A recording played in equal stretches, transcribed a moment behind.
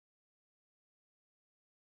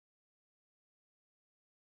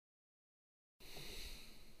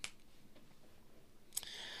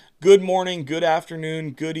Good morning, good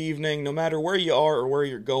afternoon, good evening, no matter where you are or where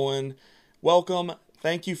you're going. Welcome.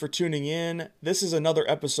 Thank you for tuning in. This is another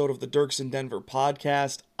episode of the Dirks in Denver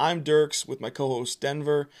podcast. I'm Dirks with my co host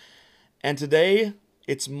Denver, and today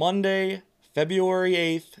it's Monday, February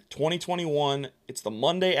 8th, 2021. It's the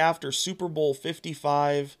Monday after Super Bowl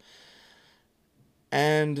 55.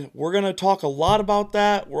 And we're going to talk a lot about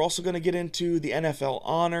that. We're also going to get into the NFL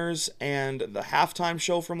honors and the halftime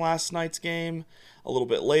show from last night's game a little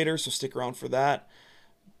bit later, so stick around for that.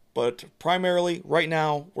 But primarily, right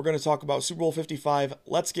now, we're going to talk about Super Bowl 55.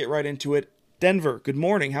 Let's get right into it. Denver, good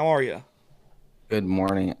morning. How are you? Good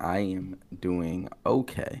morning. I am doing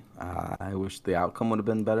okay. I wish the outcome would have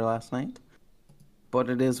been better last night, but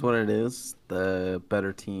it is what it is. The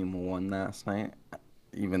better team won last night,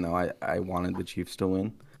 even though I wanted the Chiefs to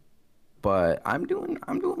win. But I'm doing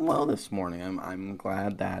well this morning. I'm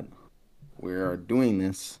glad that we are doing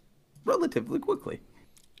this relatively quickly.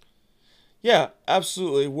 Yeah,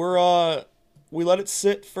 absolutely. We let it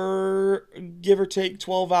sit for give or take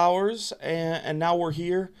 12 hours and now we're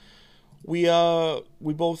here. We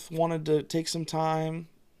both wanted to take some time,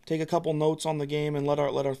 take a couple notes on the game and let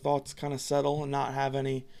our thoughts kind of settle and not have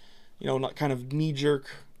any, not kind of knee jerk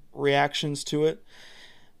reactions to it.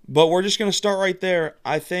 But we're just going to start right there.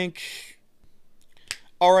 I think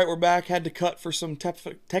all right, we're back. Had to cut for some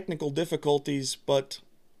technical difficulties, but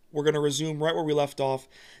we're going to resume right where we left off.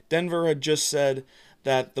 Denver had just said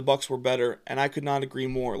that the Bucks were better, and I could not agree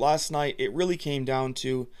more. Last night, it really came down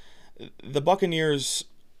to the Buccaneers,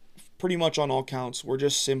 pretty much on all counts, were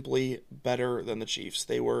just simply better than the Chiefs.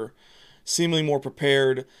 They were seemingly more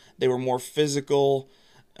prepared. They were more physical.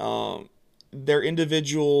 Their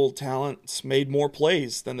individual talents made more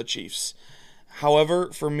plays than the Chiefs.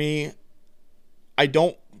 However, for me, I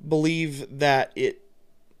don't believe that it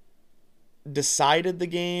decided the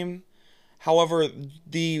game. However,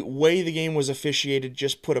 the way the game was officiated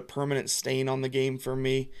just put a permanent stain on the game for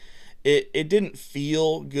me. It didn't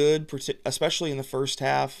feel good, especially in the first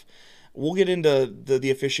half. We'll get into the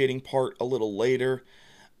officiating part a little later,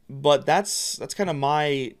 but that's kind of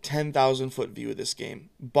my 10,000 foot view of this game.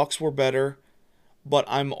 Bucks were better, but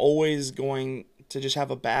I'm always going to just have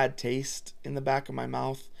a bad taste in the back of my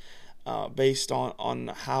mouth based on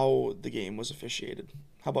how the game was officiated.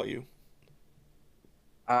 How about you?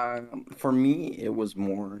 For me, it was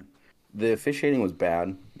more the officiating was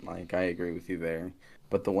bad. Like I agree with you there.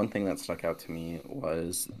 But the one thing that stuck out to me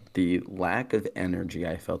was the lack of energy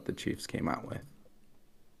I felt the Chiefs came out with.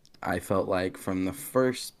 I felt like from the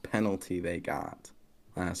first penalty they got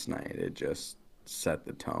last night, it just set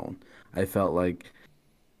the tone. I felt like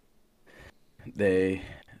they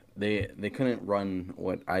they couldn't run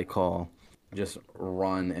what I call just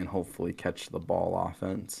run and hopefully catch the ball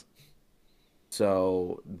offense.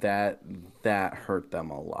 So that hurt them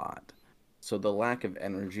a lot. So the lack of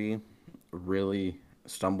energy really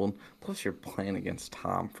stumbled. Plus, you're playing against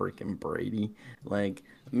Tom freaking Brady. Like,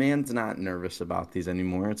 man's not nervous about these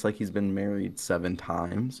anymore. It's like he's been married 7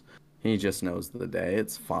 times. He just knows the day.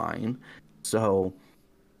 It's fine. So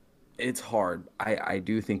it's hard. I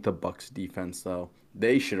do think the Bucks defense though,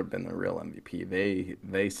 they should have been the real MVP.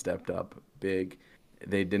 They stepped up big.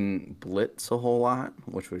 They didn't blitz a whole lot,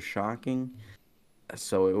 which was shocking.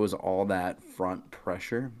 So it was all that front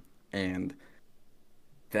pressure, and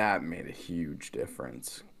that made a huge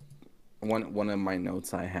difference. One of my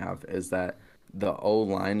notes I have is that the O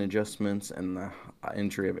line adjustments and the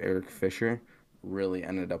injury of Eric Fisher really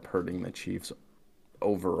ended up hurting the Chiefs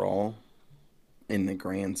overall in the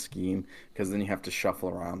grand scheme because then you have to shuffle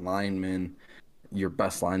around linemen. Your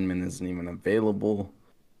best lineman isn't even available.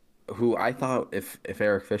 Who I thought if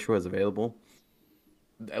Eric Fisher was available,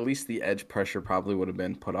 at least the edge pressure probably would have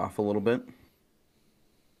been put off a little bit.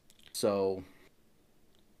 So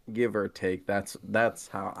give or take, that's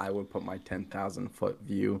how I would put my 10,000 foot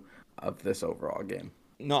view of this overall game.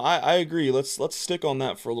 No, I agree. Let's stick on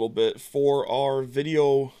that for a little bit. For our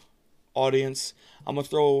video audience, I'm gonna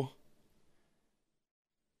throw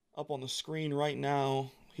up on the screen right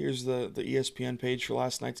now. Here's the ESPN page for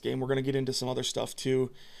last night's game. We're gonna get into some other stuff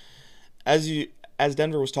too. As you as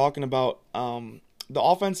Denver was talking about, the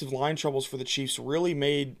offensive line troubles for the Chiefs really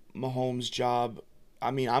made Mahomes' job. I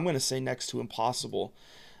mean, I'm gonna say next to impossible.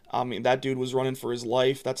 I mean, that dude was running for his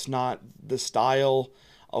life. That's not the style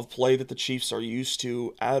of play that the Chiefs are used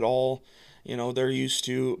to at all. They're used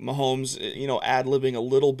to Mahomes, ad libbing a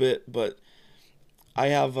little bit, but I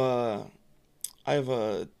have a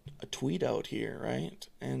tweet out here, right?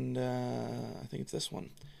 And I think it's this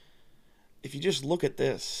one. If you just look at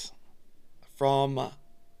this from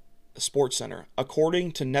Sports Center,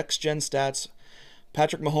 according to Next Gen Stats,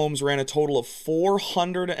 Patrick Mahomes ran a total of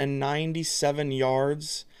 497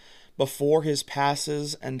 yards before his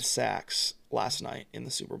passes and sacks last night in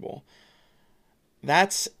the Super Bowl.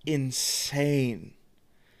 That's insane.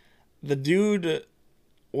 The dude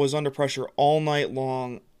was under pressure all night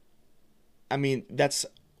long. I mean, that's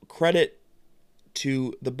credit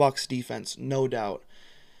to the Bucs defense, no doubt.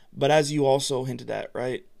 But as you also hinted at,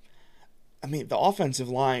 right? I mean, the offensive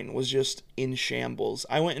line was just in shambles.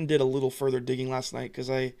 I went and did a little further digging last night because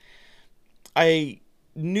I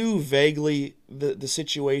knew vaguely the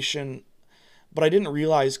situation, but I didn't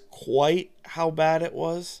realize quite how bad it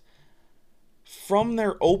was. From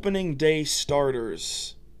their opening day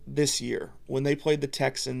starters this year, when they played the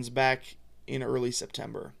Texans back in early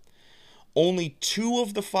September, only 2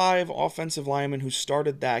 of the 5 offensive linemen who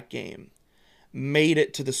started that game made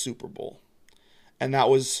it to the Super Bowl. And that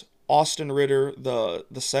was Austin Ritter, the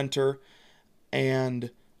center, and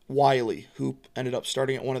Wiley, who ended up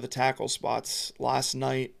starting at one of the tackle spots last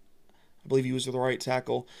night. I believe he was the right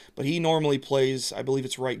tackle, but he normally plays, I believe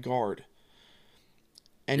it's right guard.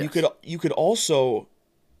 And Yes. you could also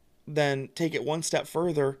then take it one step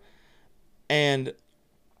further, and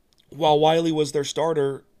while Wiley was their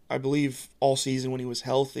starter, I believe all season when he was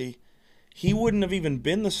healthy, he wouldn't have even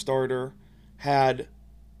been the starter had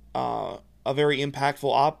a very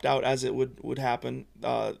impactful opt out as it would happen.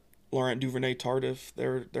 Laurent Duvernay Tardif,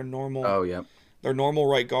 Oh, yeah. their normal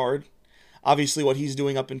right guard. Obviously, what he's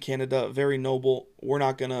doing up in Canada, very noble. We're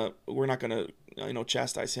not gonna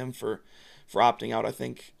chastise him for opting out. I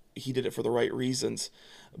think he did it for the right reasons.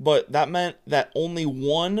 But that meant that only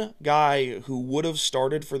one guy who would have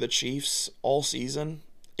started for the Chiefs all season,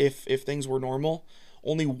 if things were normal,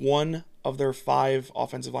 only one of their 5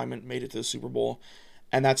 offensive linemen made it to the Super Bowl,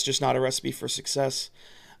 and that's just not a recipe for success.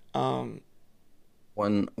 Um,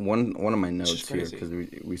 One of my it's notes just here, crazy. because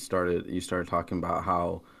you started talking about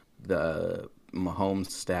how the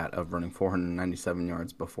Mahomes stat of running 497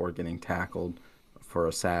 yards before getting tackled for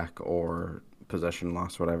a sack or possession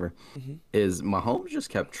loss, whatever, Hmm. is Mahomes just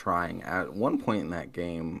kept trying. At one point in that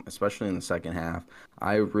game, especially in the second half,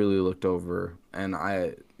 I really looked over, and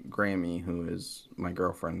Grammy, who is my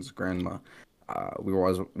girlfriend's grandma, we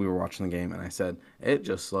were watching the game, and I said, it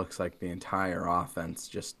just looks like the entire offense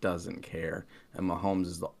just doesn't care, and Mahomes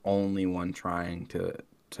is the only one trying to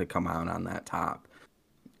come out on that top.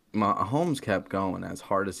 Mahomes kept going as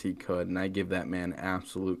hard as he could, and I give that man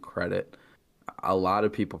absolute credit. A lot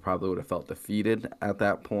of people probably would have felt defeated at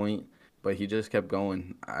that point, but he just kept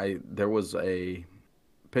going. There was a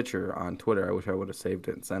picture on Twitter. I wish I would have saved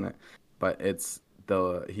it and sent it, but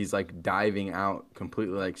he's like diving out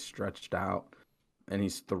completely, like stretched out, and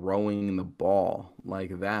he's throwing the ball.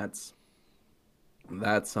 Like that's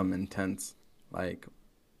some intense, like,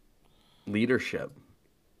 leadership,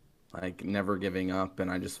 like never giving up. And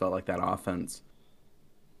I just felt like that offense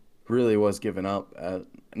really was giving up at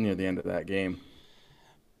near the end of that game.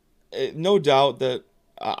 No doubt that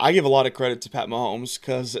I give a lot of credit to Pat Mahomes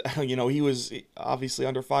because he was obviously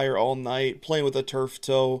under fire all night, playing with a turf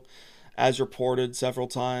toe, as reported several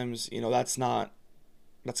times. That's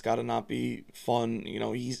got to not be fun.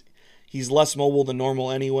 He's less mobile than normal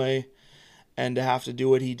anyway, and to have to do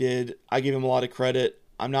what he did, I give him a lot of credit.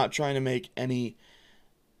 I'm not trying to make any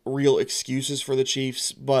real excuses for the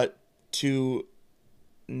Chiefs, but to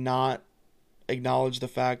not acknowledge the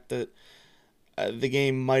fact that the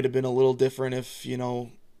game might have been a little different if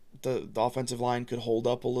the offensive line could hold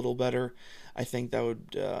up a little better. I think that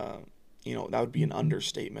would be an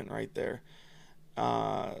understatement right there.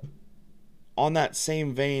 Uh, on that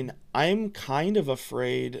same vein, I'm kind of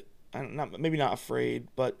afraid. Not maybe not afraid,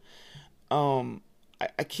 but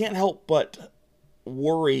I can't help but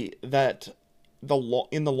worry that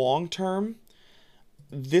in the long term,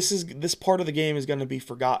 this part of the game is going to be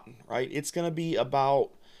forgotten. Right? It's going to be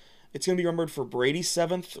remembered for Brady's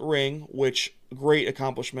 7th ring, which great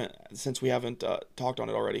accomplishment since we haven't talked on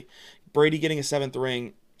it already. Brady getting a 7th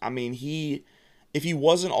ring. I mean, if he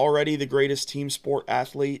wasn't already the greatest team sport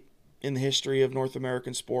athlete in the history of North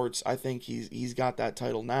American sports, I think he's got that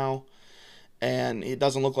title now. And it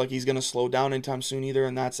doesn't look like he's going to slow down anytime soon either,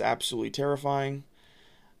 and that's absolutely terrifying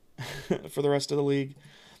for the rest of the league.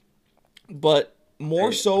 But more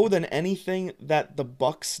I, so than anything that the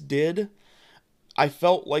Bucks did, I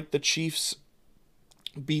felt like the Chiefs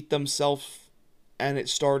beat themselves, and it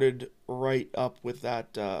started right up with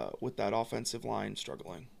that offensive line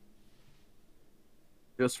struggling.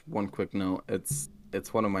 just one quick note.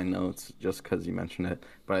 It's one of my notes just because you mentioned it,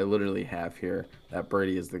 but I literally have here that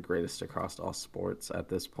Brady is the greatest across all sports at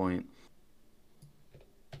this point.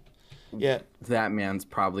 Yeah, That man's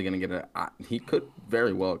probably gonna he could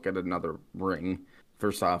very well get another ring,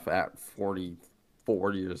 first off, at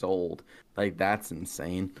 44 years old, like that's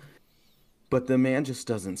insane. But the man just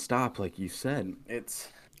doesn't stop, like you said. It's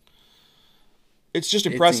just It's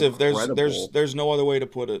impressive. There's incredible. there's no other way to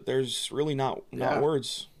put it. There's really not Yeah.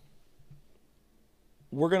 words.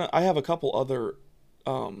 I have a couple other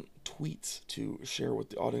tweets to share with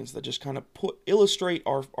the audience that just kind of illustrate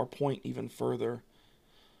our point even further.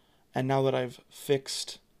 And now that I've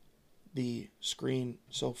fixed the screen,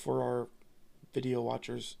 so for our video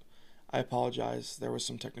watchers, I apologize. There was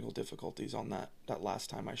some technical difficulties on that last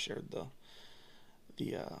time I shared the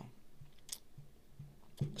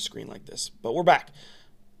screen like this. But we're back.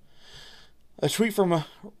 A tweet from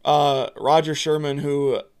Roger Sherman,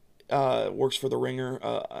 who works for The Ringer,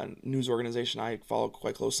 a news organization I follow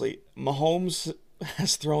quite closely. Mahomes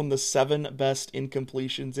has thrown the 7 best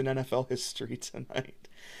incompletions in NFL history tonight.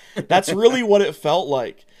 That's really what it felt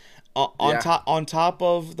like. Yeah. On top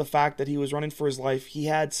of the fact that he was running for his life, he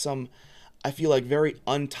had some, I feel like, very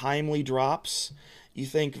untimely drops. You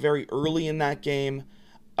think very early in that game,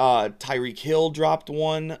 Tyreek Hill dropped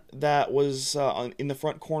one that was in the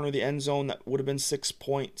front corner of the end zone that would have been 6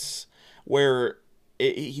 points, where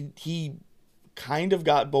he kind of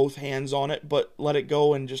got both hands on it, but let it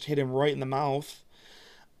go and just hit him right in the mouth.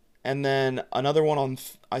 And then another one on,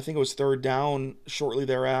 I think it was third down shortly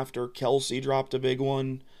thereafter. Kelsey dropped a big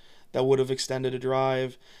one that would have extended a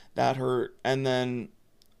drive. That hurt. And then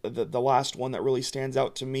the last one that really stands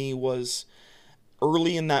out to me was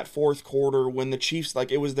early in that fourth quarter when the Chiefs,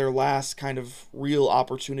 like, it was their last kind of real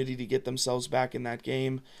opportunity to get themselves back in that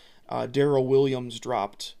game. Darrell Williams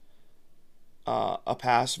dropped a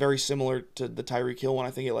pass very similar to the Tyreek Hill one.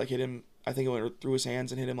 I think it like hit him. I think it went through his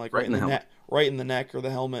hands and hit him like Right right in in the the helmet. neck, right in the neck or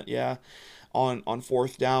the helmet. Yeah, on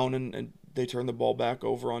fourth down, and they turned the ball back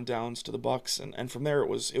over on downs to the Bucks, and from there it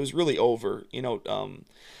was really over.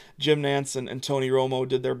 Jim Nantz and Tony Romo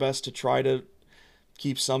did their best to try to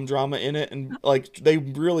keep some drama in it, and like they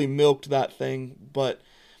really milked that thing. But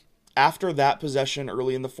after that possession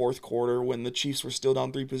early in the fourth quarter, when the Chiefs were still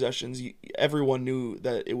down 3 possessions, everyone knew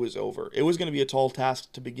that it was over. It was going to be a tall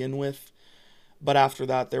task to begin with, but after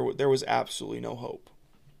that, there was absolutely no hope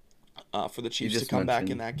for the You Chiefs to just come back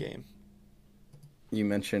in mentioned that game. you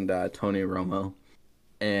mentioned Tony Romo,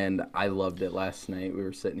 and I loved it last night. We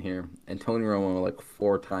were sitting here, and Tony Romo like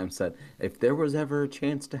 4 times said, "If there was ever a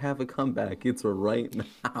chance to have a comeback, it's right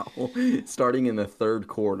now." Starting in the third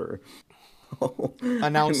quarter. I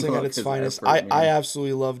Announcing at love its his finest. effort, I man.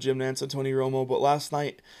 absolutely love Jim Nantz and Tony Romo, but last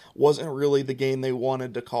night wasn't really the game they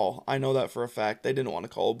wanted to call. I know that for a fact. They didn't want to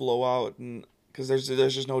call a blowout, and because there's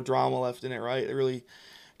just no drama left in it, right? It really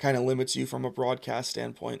kind of limits you from a broadcast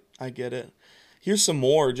standpoint. I get it. Here's some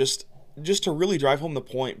more just to really drive home the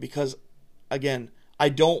point, because again, I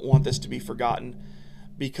don't want this to be forgotten,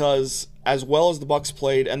 because as well as the Bucks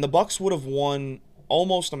played, and the Bucks would have won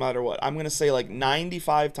almost no matter what. I'm going to say like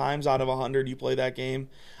 95 times out of 100 you play that game,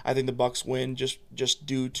 I think the Bucks win just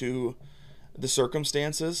due to the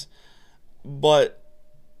circumstances. But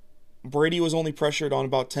Brady was only pressured on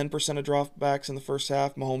about 10% of dropbacks in the first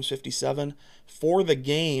half, Mahomes 57. For the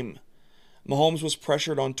game, Mahomes was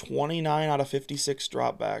pressured on 29 out of 56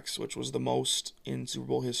 dropbacks, which was the most in Super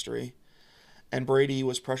Bowl history. And Brady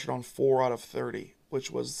was pressured on 4 out of 30,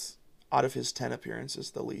 which was out of his 10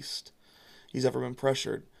 appearances the least he's ever been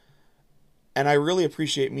pressured. And I really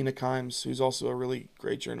appreciate Mina Kimes, who's also a really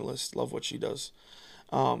great journalist. Love what she does.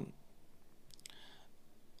 Um,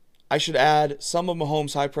 I should add, some of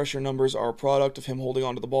Mahomes' high pressure numbers are a product of him holding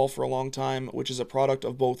onto the ball for a long time, which is a product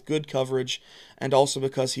of both good coverage and also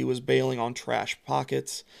because he was bailing on trash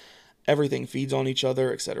pockets. Everything feeds on each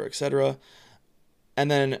other, etc., etc.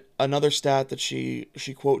 And then another stat that she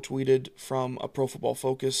quote tweeted from a Pro Football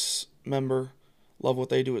Focus member. Love what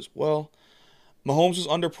they do as well. Mahomes was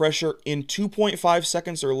under pressure in 2.5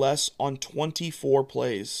 seconds or less on 24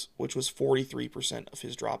 plays, which was 43% of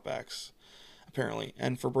his dropbacks, apparently.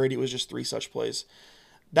 And for Brady, it was just 3 such plays.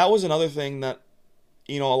 That was another thing that,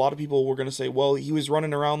 a lot of people were going to say, well, he was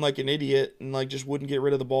running around like an idiot and like just wouldn't get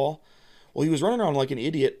rid of the ball. Well, he was running around like an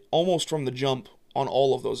idiot almost from the jump on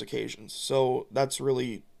all of those occasions. So that's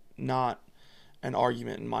really not an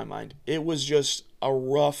argument in my mind. It was just a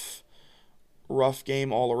rough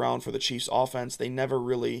game all around for the Chiefs offense. They never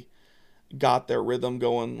really got their rhythm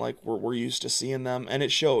going like we're used to seeing them, and it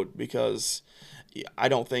showed, because I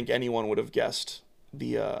don't think anyone would have guessed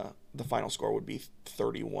the final score would be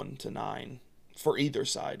 31-9 for either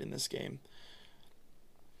side in this game.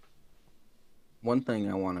 One thing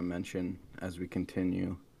I want to mention as we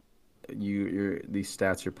continue, these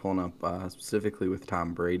stats you're pulling up specifically with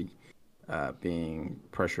Tom Brady being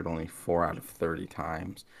pressured only 4 out of 30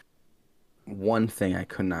 times. one thing I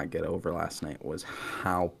could not get over last night was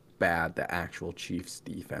how bad the actual Chiefs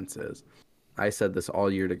defense is. I said this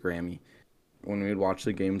all year to Grammy. When we would watch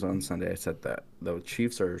the games on Sunday, I said that the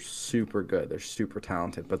Chiefs are super good. They're super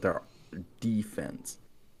talented, but their defense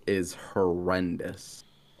is horrendous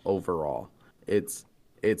overall. It's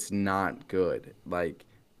it's not good, like,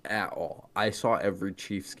 at all. I saw every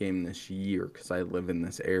Chiefs game this year because I live in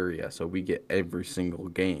this area, so we get every single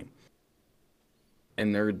game.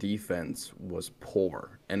 And their defense was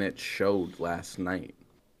poor, and it showed last night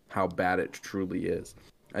how bad it truly is.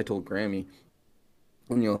 I told Grammy,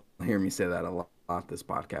 and you'll hear me say that a lot this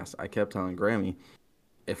podcast. I kept telling Grammy,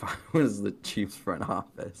 if I was the Chiefs front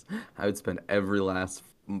office, I would spend every last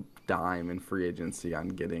dime in free agency on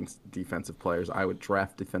getting defensive players. I would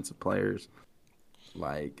draft defensive players.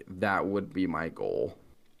 Like, that would be my goal.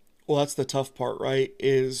 Well, that's the tough part, right?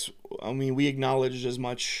 I mean, we acknowledged as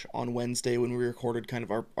much on Wednesday when we recorded kind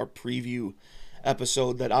of our preview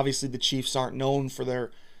episode that obviously the Chiefs aren't known for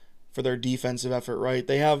their defensive effort, right?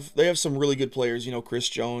 They have some really good players, Chris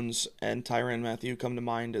Jones and Tyrann Mathieu come to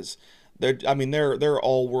mind as they're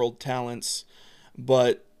all world talents,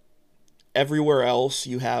 but everywhere else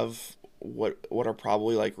you have what are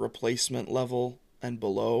probably like replacement level and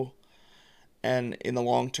below, and in the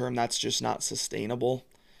long term that's just not sustainable.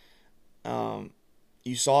 Um,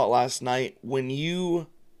 you saw it last night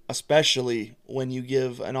especially when you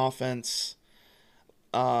give an offense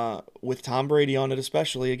with Tom Brady on it,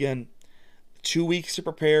 especially again 2 weeks to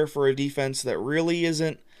prepare for a defense that really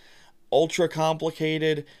isn't ultra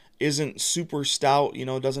complicated, isn't super stout,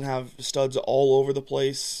 doesn't have studs all over the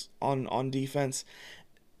place on defense.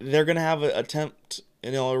 They're gonna have an attempt,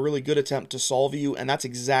 a really good attempt to solve you, and that's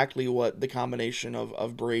exactly what the combination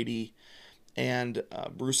of Brady and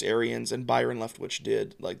Bruce Arians and Byron Leftwich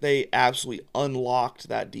did. Like they absolutely unlocked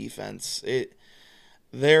that defense.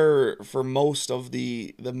 There for most of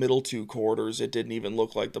the middle two quarters, it didn't even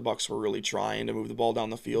look like the Bucks were really trying to move the ball down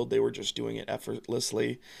the field. They were just doing it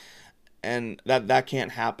effortlessly, and that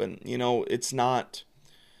can't happen. It's not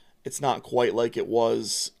quite like it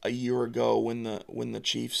was a year ago when the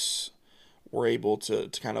Chiefs were able to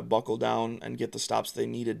kind of buckle down and get the stops they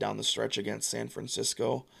needed down the stretch against San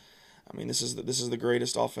Francisco. I mean, this is the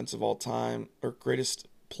greatest offense of all time, or greatest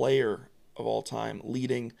player of all time,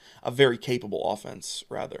 leading a very capable offense,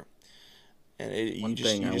 rather. And One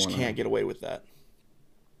thing you I just want to can't get away with that.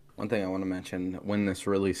 One thing I want to mention, when this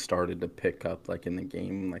really started to pick up, like in the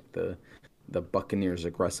game, like the Buccaneers'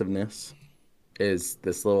 aggressiveness, is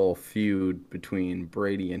this little feud between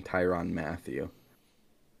Brady and Tyrann Mathieu.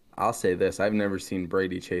 I'll say this: I've never seen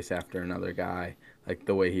Brady chase after another guy like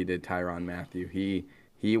the way he did Tyrann Mathieu.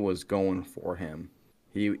 He was going for him.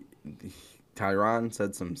 He Tyrann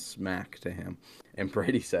said some smack to him, and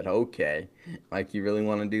Brady said, "Okay, like you really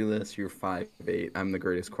want to do this? You're 5'8". I'm the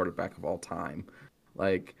greatest quarterback of all time.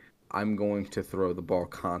 Like I'm going to throw the ball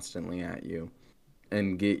constantly at you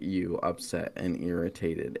and get you upset and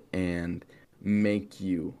irritated and make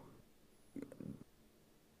you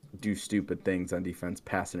do stupid things on defense,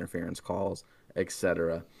 pass interference calls,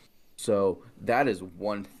 etc." So that is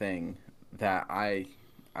one thing that I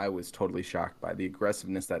was totally shocked by, the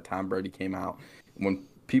aggressiveness that Tom Brady came out when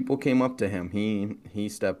people came up to him. He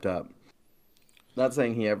stepped up. Not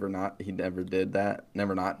saying he never did that,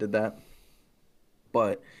 never not did that,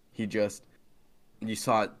 but he just you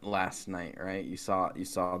saw it last night, right? You saw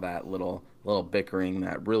that little bickering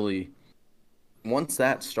that really, once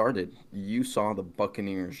that started, you saw the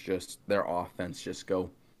Buccaneers just their offense just go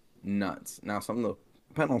nuts. Now some of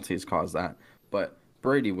the penalties caused that, but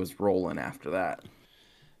Brady was rolling after that.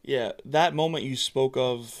 Yeah, that moment you spoke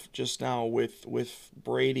of just now with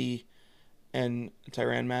Brady and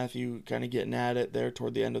Tyrann Mathieu kind of getting at it there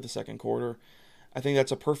toward the end of the second quarter. I think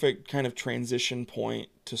that's a perfect kind of transition point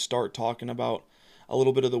to start talking about a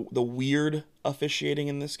little bit of the weird officiating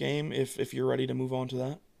in this game, if you're ready to move on to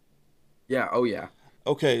that. Yeah, oh yeah.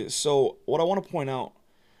 Okay, so what I want to point out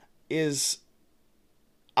is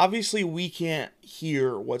obviously we can't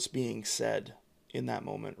hear what's being said in that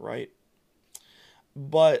moment, right?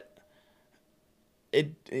 But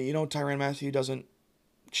Tyrann Mathieu doesn't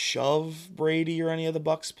shove Brady or any of the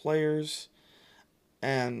Bucks players,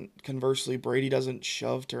 and conversely, Brady doesn't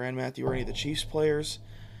shove Tyrann Mathieu or any of the Chiefs players.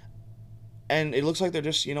 And it looks like they're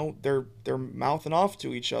just they're mouthing off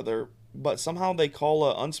to each other, but somehow they call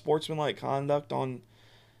a unsportsmanlike conduct on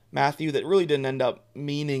Mathieu that really didn't end up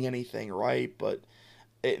meaning anything, right? But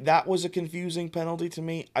that was a confusing penalty to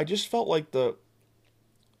me. I just felt like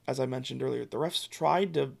as I mentioned earlier, the refs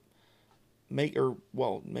tried to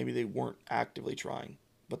maybe they weren't actively trying,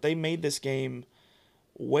 but they made this game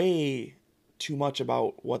way too much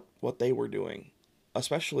about what they were doing,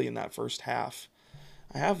 especially in that first half.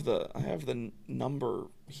 I have the number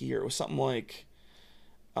here. It was something like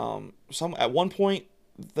some at one point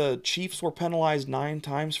the Chiefs were penalized 9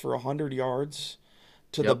 times for 100 yards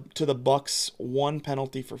Yep. to the Bucks 1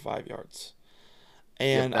 penalty for 5 yards. Yep.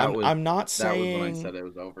 And That was I'm not that was when I saying said it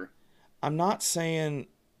was over. I'm not saying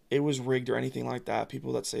it was rigged or anything like that.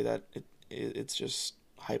 People that say that it's just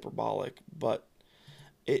hyperbolic, but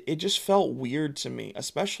it just felt weird to me,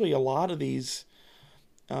 especially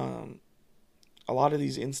um, a lot of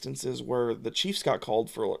these instances where the Chiefs got called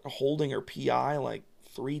for like holding or PI like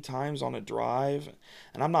 3 times on a drive,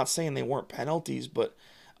 and I'm not saying they weren't penalties, but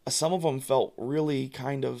some of them felt really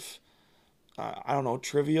kind of I don't know,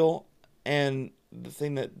 trivial. And the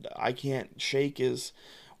thing that I can't shake is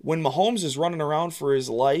when Mahomes is running around for his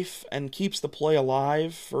life and keeps the play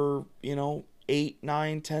alive for 8,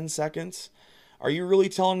 9, 10 seconds. Are you really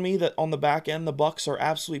telling me that on the back end the Bucks are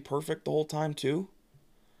absolutely perfect the whole time too?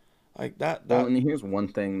 Like that Well, that and here's one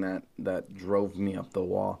thing that drove me up the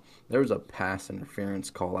wall. There was a pass interference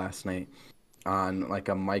call last night on like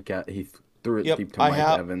a he threw it Yep, deep to Mike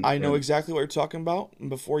Evans, I know and exactly what you're talking about. And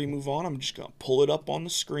before you move on, I'm just gonna pull it up on the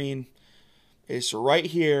screen. It's right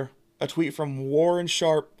here. A tweet from Warren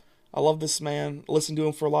Sharp. I love this man. Listen to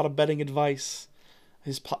him for a lot of betting advice.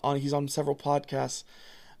 He's on several podcasts.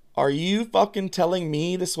 Are you fucking telling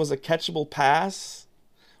me this was a catchable pass?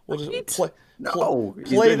 We'll just right? play, No, he's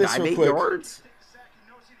play gonna this dive real eight quick. yards.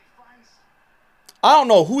 I don't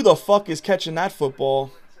know who the fuck is catching that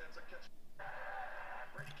football.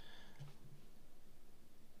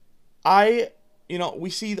 I, we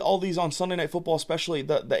see all these on Sunday Night Football, especially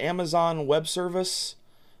the Amazon Web Service,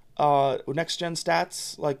 next gen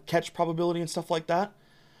stats, like catch probability and stuff like that.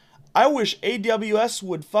 I wish AWS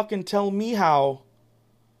would fucking tell me how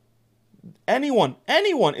anyone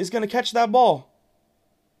is going to catch that ball.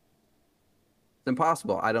 It's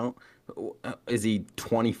impossible. I don't. Is he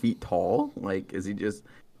 20 feet tall? Like, is he just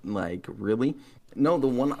like really? No, the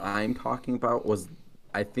one I'm talking about was,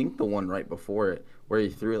 I think the one right before it, where he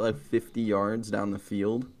threw it like 50 yards down the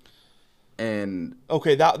field, and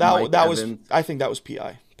Okay, Mike that was, Evans. I think that was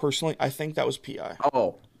PI. Personally, I think that was PI.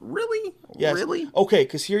 Oh, really? Yes. Really? Okay,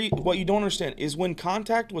 because what you don't understand is when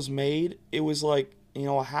contact was made, it was like,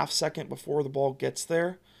 a half second before the ball gets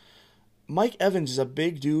there. Mike Evans is a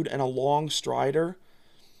big dude and a long strider.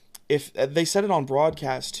 If they said it on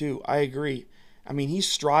broadcast too, I agree. I mean, he's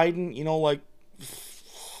striding, like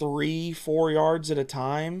 3, 4 yards at a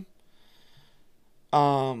time.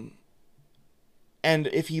 Um, and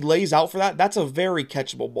if he lays out for that, that's a very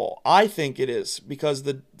catchable ball. I think it is because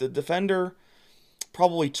the defender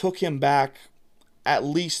probably took him back at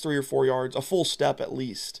least 3 or 4 yards, a full step at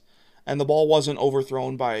least, and the ball wasn't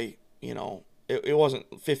overthrown by it wasn't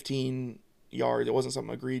 15 yards. It wasn't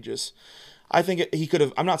something egregious. I think he could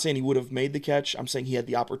have. I'm not saying he would have made the catch. I'm saying he had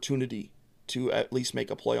the opportunity to at least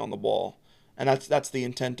make a play on the ball, and that's the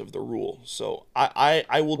intent of the rule. So I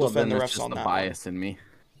will Well, then defend the that's refs just on the that one. bias in me.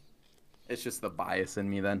 It's just the bias in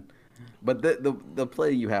me then. But the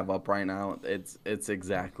play you have up right now, it's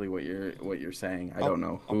exactly what you're saying. I Oh, don't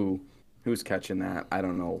know oh. who's catching that. I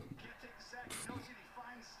don't know.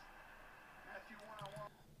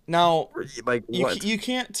 Now Like what? you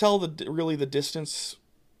can't tell the distance.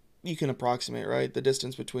 You can approximate, right, the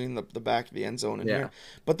distance between the back of the end zone and Yeah. here,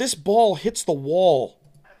 but this ball hits the wall.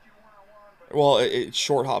 Well, it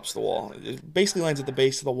short hops the wall. It basically lands at the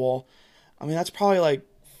base of the wall. I mean, that's probably like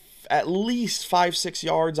at least 5, 6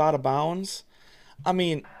 yards out of bounds. I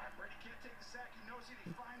mean,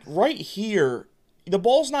 right here, the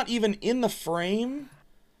ball's not even in the frame.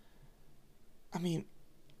 I mean,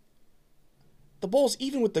 the ball's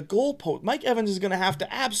even with the goalpost. Mike Evans is going to have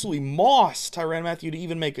to absolutely moss Tyrann Mathieu to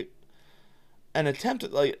even make an attempt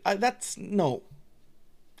at that's no.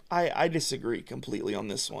 I disagree completely on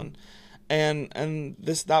this one, and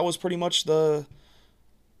that was pretty much the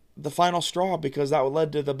final straw because that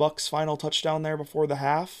led to the Bucks' final touchdown there before the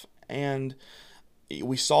half, and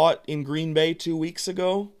we saw it in Green Bay 2 weeks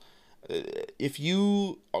ago. If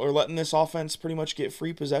you are letting this offense pretty much get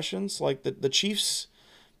free possessions, like the Chiefs'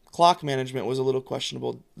 clock management was a little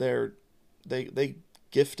questionable there. They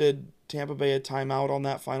gifted Tampa Bay a timeout on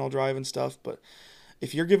that final drive and stuff, but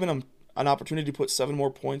if you're giving them an opportunity to put 7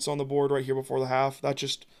 more points on the board right here before the half,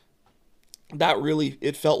 that really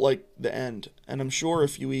it felt like the end. And I'm sure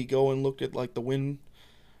if you go and looked at like the win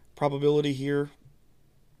probability here,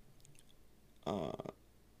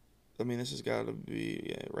 I mean this has got to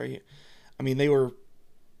be right here. I mean they were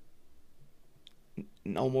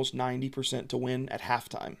almost 90% to win at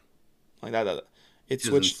halftime, like that. It Which is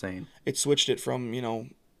switched. insane. It switched it from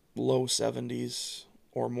low 70s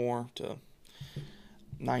or more to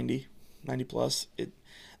 90, 90 plus.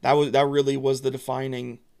 That really was the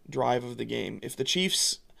defining drive of the game. If the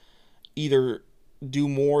Chiefs either do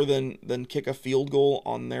more than kick a field goal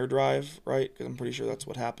on their drive, right? Because I'm pretty sure that's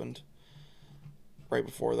what happened right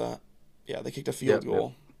before that. Yeah, they kicked a field Yep, yep.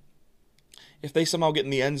 goal. If they somehow get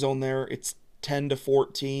in the end zone there, it's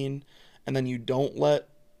 10-14, and then you don't let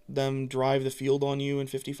them drive the field on you in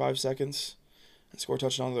 55 seconds and score a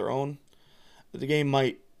touchdown of their own, the game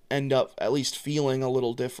might end up at least feeling a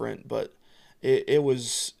little different. But it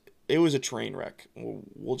was a train wreck.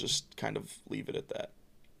 We'll just kind of leave it at that.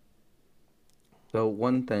 So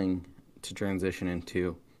one thing to transition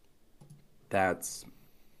into that's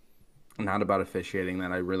not about officiating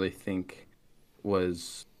that I really think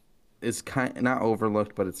was is kind not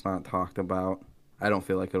overlooked, but it's not talked about. I don't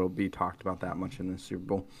feel like it'll be talked about that much in the Super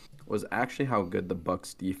Bowl. Was actually how good the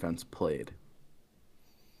Bucks defense played.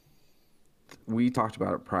 We talked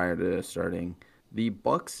about it prior to starting. The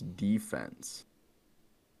Bucks defense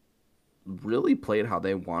really played how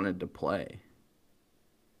they wanted to play,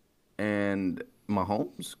 and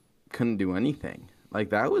Mahomes couldn't do anything. Like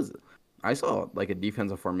that was, I saw like a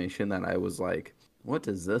defensive formation that I was like, what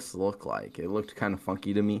does this look like? It looked kind of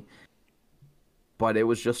funky to me, but it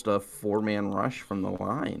was just a four-man rush from the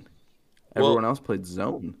line. Well, Everyone else played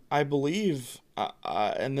zone. I believe,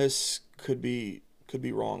 and this could be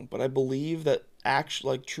wrong, but I believe that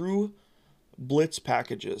actually, like true blitz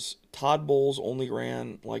packages, Todd Bowles only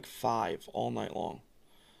ran like five all night long.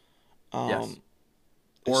 Yes, Um,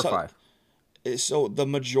 4 or 5. so the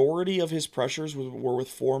majority of his pressures were with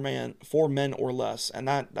four men or less, and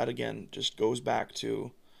that again just goes back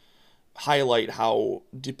to highlight how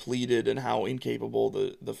depleted and how incapable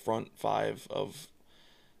the front five of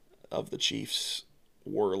the Chiefs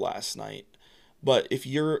were last night. But if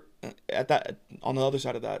you're at that on the other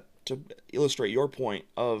side of that, to illustrate your point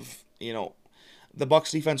of, the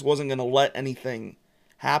Bucks defense wasn't going to let anything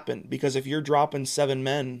happen, because if you're dropping seven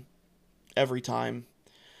men every time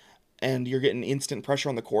and you're getting instant pressure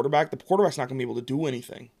on the quarterback's not going to be able to do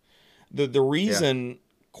anything. The Yeah, reason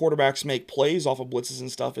quarterbacks make plays off of blitzes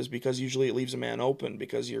and stuff is because usually it leaves a man open,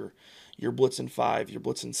 because you're blitzing five, you're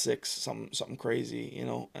blitzing six, something crazy,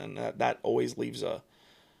 and that always leaves a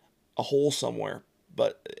hole somewhere.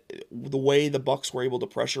 But the way the Bucks were able to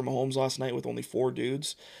pressure Mahomes last night with only four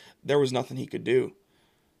dudes, there was nothing he could do.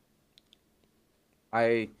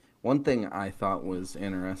 I one thing I thought was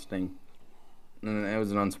interesting, and it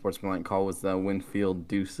was an unsportsmanlike call, was the Winfield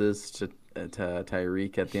deuces to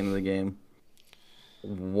Tyreek at the end of the game.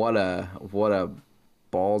 What a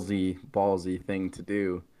ballsy thing to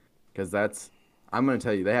do, because that's I'm gonna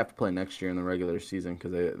tell you they have to play next year in the regular season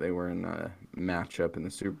because they were in a matchup in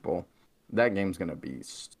the Super Bowl. That game's gonna be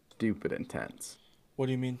stupid intense. What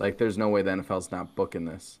do you mean? Like there's no way the NFL's not booking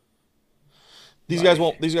this. These guys Like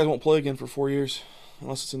won't these guys won't play again for 4 years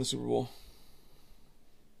unless it's in the Super Bowl.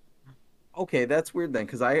 okay, that's weird then,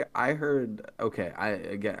 because I heard okay, I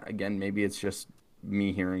again maybe it's just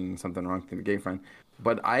me hearing something wrong through the grapevine,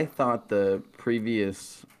 but I thought the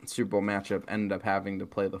previous Super Bowl matchup ended up having to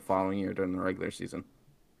play the following year during the regular season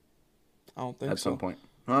I don't think at some so. point.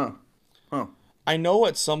 Huh? Huh? I know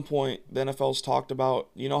at some point the NFL's talked about,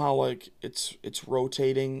 how like it's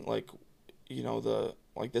rotating, like, the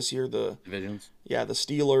like this year, Divisions? the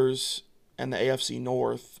Steelers and the AFC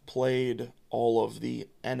North played all of the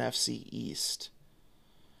NFC East.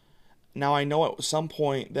 Now I know at some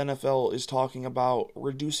point the NFL is talking about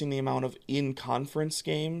reducing the amount of in-conference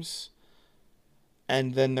games,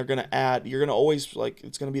 and then you're going to always, like,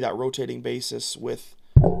 it's going to be that rotating basis with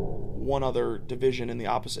one other division in the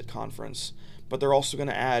opposite conference. But they're also going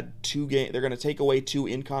to add they're going to take away two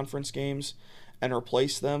in-conference games and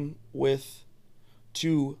replace them with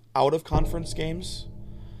two out-of-conference games.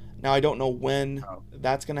 Now I don't know when Oh.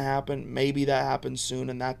 that's going to happen. Maybe that happens soon,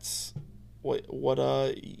 and that's what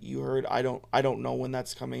you heard. I don't know when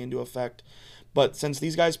that's coming into effect. But since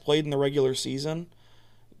these guys played in the regular season,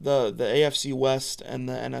 the AFC West and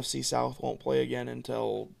the NFC South won't play again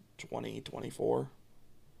until 2024.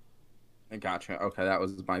 I gotcha. Okay, that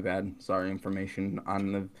was my bad. Sorry, information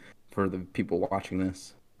on the for the people watching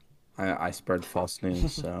this. I spread false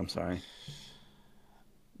news, so I'm sorry.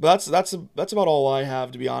 But that's about all I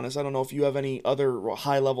have, to be honest. I don't know if you have any other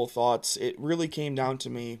high level thoughts. It really came down to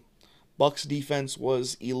me. Bucks defense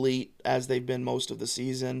was elite, as they've been most of the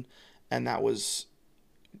season, and that was,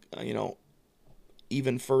 you know,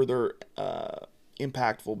 even further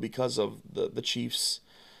impactful because of the Chiefs'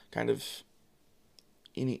 kind of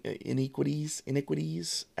iniquities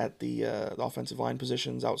at the offensive line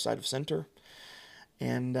positions outside of center,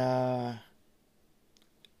 and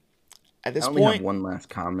At I this only have point, one last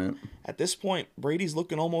comment. Brady's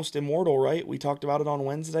looking almost immortal, right? We talked about it on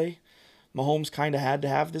Wednesday. Mahomes kind of had to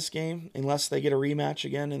have this game unless they get a rematch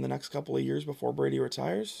again in the next couple of years before Brady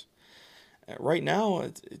retires. Right now,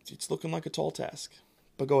 it's looking like a tall task.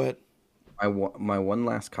 But go ahead. My one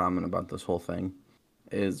last comment about this whole thing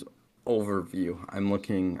is overview. I'm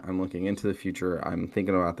looking into the future. I'm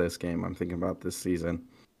thinking about this game. I'm thinking about this season.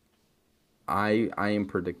 I am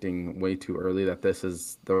predicting way too early that this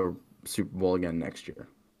is the Super Bowl again next year.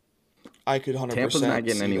 I could Tampa's not 100%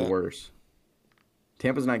 getting see any that. worse.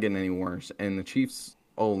 Tampa's not getting any worse, and the Chiefs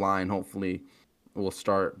O line hopefully will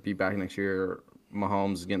be back next year.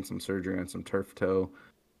 Mahomes is getting some surgery and some turf toe.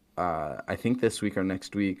 I think this week or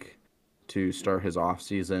next week to start his off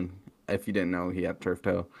season. If you didn't know, he had turf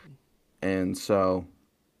toe, and so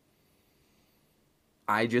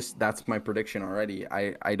that's my prediction already.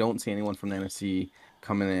 I don't see anyone from the NFC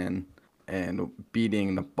coming in and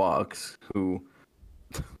beating the Bucks, who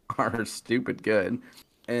are stupid good.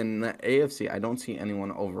 And the AFC, I don't see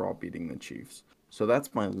anyone overall beating the Chiefs. So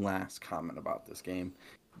that's my last comment about this game.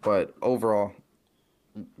 But overall,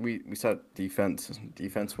 we said defense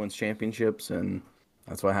wins championships, and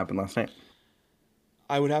that's what happened last night.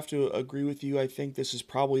 I would have to agree with you. I think this is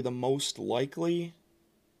probably the most likely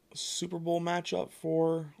Super Bowl matchup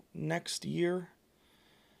for next year.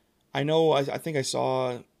 I know, I think I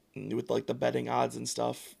saw with like the betting odds and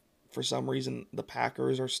stuff, for some reason, the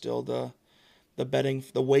Packers are still the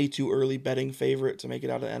way too early betting favorite to make it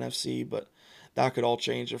out of NFC, but that could all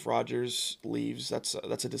change if Rodgers leaves. That's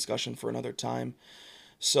a discussion for another time.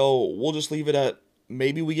 So we'll just leave it at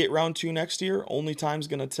maybe we get round two next year. Only time's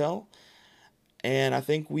gonna tell. And I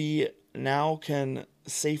think we now can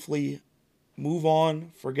safely move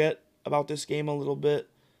on, forget about this game a little bit.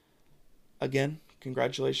 Again,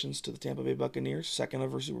 congratulations to the Tampa Bay Buccaneers, second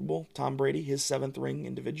ever Super Bowl. Tom Brady, his seventh ring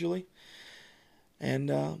individually.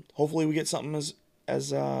 And hopefully we get something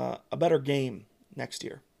as a better game next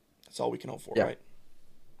year. That's all we can hope for, Yeah. right?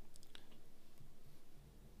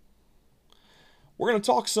 We're going to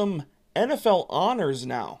talk some NFL honors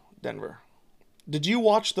now, Denver. Did you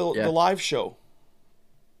watch the Yeah. live show?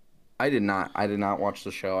 I did not. I did not watch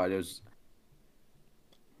the show. I was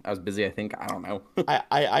busy, I think. I don't know.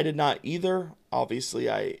 I did not either. Obviously,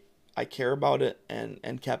 I care about it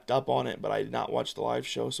and kept up on it, but I did not watch the live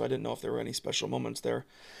show, so I didn't know if there were any special moments there.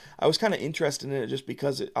 I was kind of interested in it just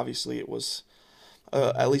because it was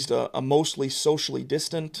at least a mostly socially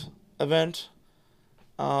distant event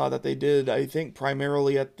that they did. I think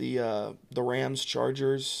primarily at the Rams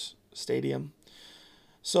Chargers stadium.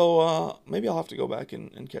 So maybe I'll have to go back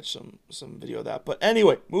and catch some video of that. But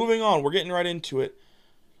anyway, moving on. We're getting right into it.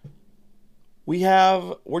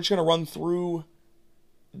 We're just gonna run through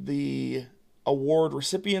the award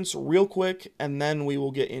recipients real quick, and then we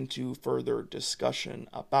will get into further discussion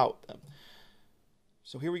about them.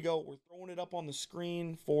 So here we go. We're throwing it up on the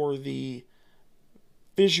screen for the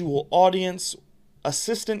visual audience.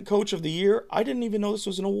 Assistant Coach of the Year. I didn't even know this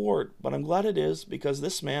was an award, but I'm glad it is because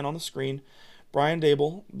this man on the screen, Brian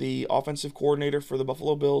Daboll, the offensive coordinator for the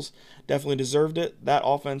Buffalo Bills, definitely deserved it. That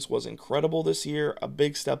offense was incredible this year, a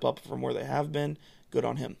big step up from where they have been. Good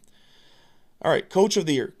on him. All right, Coach of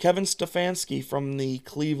the Year, Kevin Stefanski from the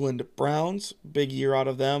Cleveland Browns. Big year out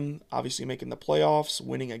of them, obviously making the playoffs,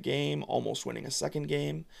 winning a game, almost winning a second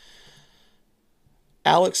game.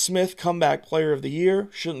 Alex Smith, Comeback Player of the Year.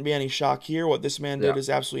 Shouldn't be any shock here. What this man did Yeah. is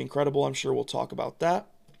absolutely incredible. I'm sure we'll talk about that.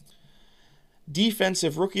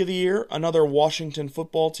 Defensive Rookie of the Year, another Washington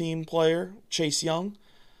football team player, Chase Young.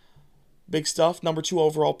 Big stuff. Number 2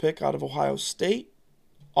 overall pick out of Ohio State.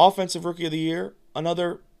 Offensive Rookie of the Year,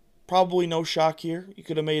 another probably no shock here. You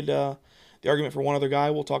could have made the argument for one other guy.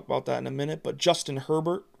 We'll talk about that in a minute. But Justin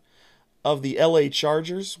Herbert of the LA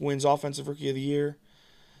Chargers wins Offensive Rookie of the Year.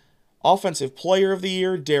 Offensive Player of the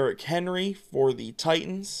Year, Derrick Henry for the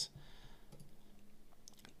Titans.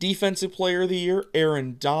 Defensive Player of the Year,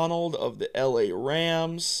 Aaron Donald of the LA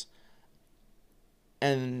Rams.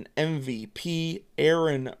 And MVP,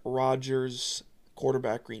 Aaron Rodgers,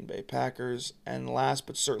 quarterback, Green Bay Packers. And last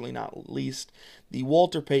but certainly not least, the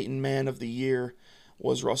Walter Payton Man of the Year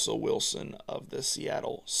was Russell Wilson of the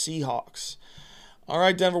Seattle Seahawks. All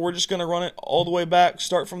right, Denver, we're just going to run it all the way back,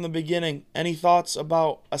 start from the beginning. Any thoughts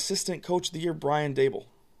about Assistant Coach of the Year, Brian Daboll?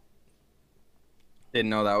 Didn't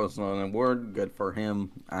know that was an award. Good for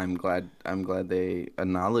him. I'm glad they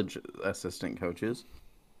acknowledge assistant coaches.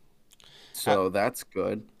 So that's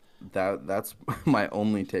good. That's my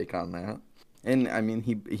only take on that. And I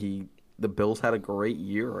mean the Bills had a great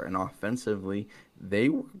year, and offensively they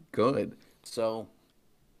were good. So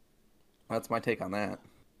that's my take on that.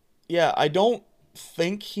 Yeah, I don't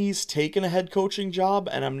think he's taken a head coaching job,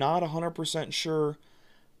 and I'm not 100% sure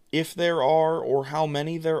if there are or how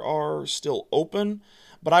many there are still open.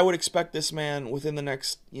 But I would expect this man within the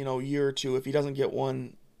next, year or two, if he doesn't get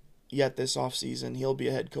one yet this offseason, he'll be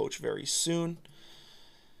a head coach very soon.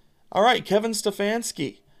 All right, Kevin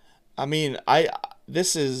Stefanski. I mean,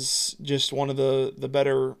 this is just one of the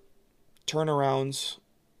better turnarounds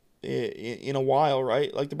in a while,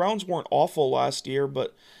 right? Like the Browns weren't awful last year,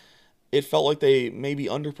 but it felt like they maybe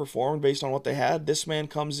underperformed based on what they had. This man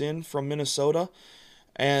comes in from Minnesota,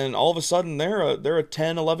 and all of a sudden they're a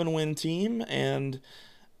 10, 11 win team and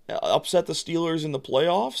upset the Steelers in the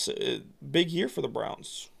playoffs. Big year for the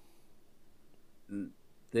Browns.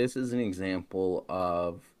 This is an example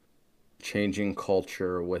of changing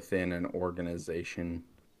culture within an organization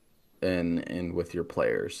and with your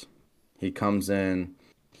players. He comes in,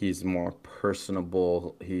 he's more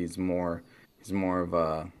personable, he's more of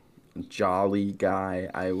a jolly guy,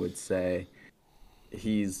 I would say.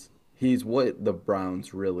 He's what the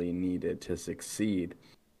Browns really needed to succeed.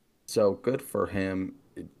 So good for him.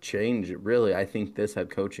 Really, I think this head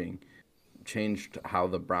coaching changed how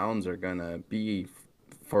the Browns are going to be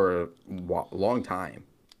for a long time.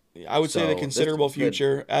 I would say the considerable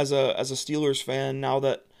future as a Steelers fan. Now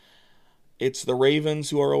that it's the Ravens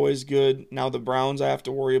who are always good, now the Browns I have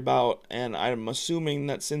to worry about, and I'm assuming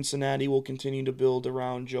that Cincinnati will continue to build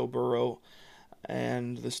around Joe Burrow,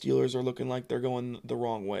 and the Steelers are looking like they're going the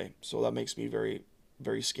wrong way. So that makes me very,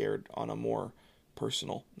 very scared on a more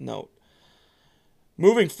personal note.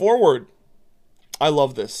 Moving forward, I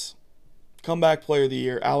love this. Comeback Player of the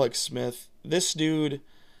Year, Alex Smith. This dude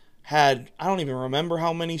had, I don't even remember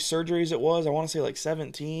how many surgeries it was. I want to say like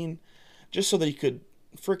 17, just so that he could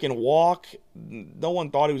freaking walk. No one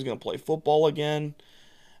thought he was going to play football again.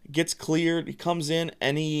 Gets cleared. He comes in,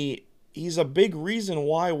 and he's a big reason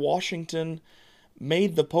why Washington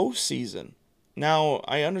made the postseason. Now,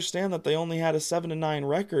 I understand that they only had a 7-9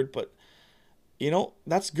 record, but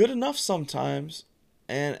that's good enough sometimes.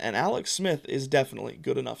 And Alex Smith is definitely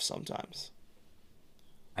good enough sometimes.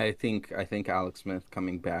 I think Alex Smith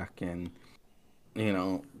coming back and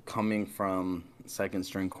coming from second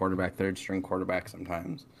string quarterback, third string quarterback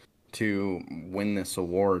sometimes to win this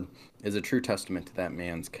award is a true testament to that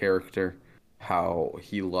man's character, how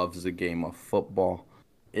he loves the game of football.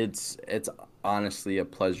 It's honestly a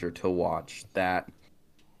pleasure to watch that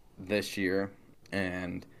this year,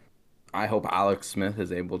 and I hope Alex Smith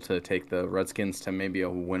is able to take the Redskins to maybe a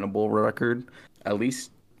winnable record, at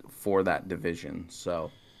least for that division.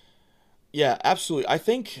 So, yeah, absolutely. I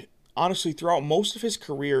think, honestly, throughout most of his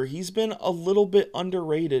career, he's been a little bit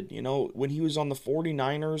underrated. When he was on the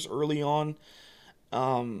 49ers early on,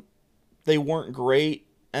 they weren't great.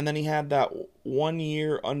 And then he had that 1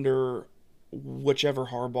 year under whichever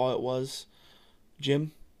Harbaugh it was.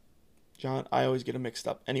 John, I always get them mixed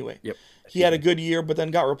up. Anyway, yep. He had a good year, but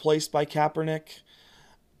then got replaced by Kaepernick.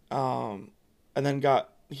 And then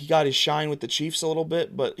he got his shine with the Chiefs a little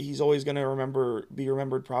bit, but he's always going to be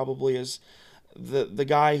remembered probably as the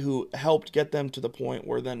guy who helped get them to the point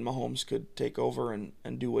where then Mahomes could take over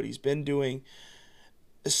and do what he's been doing.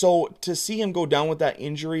 So to see him go down with that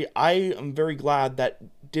injury, I am very glad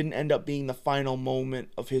that didn't end up being the final moment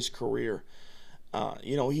of his career.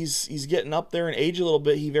 He's getting up there in age a little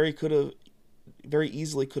bit. He very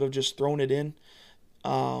easily could have just thrown it in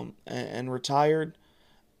and retired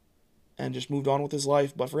and just moved on with his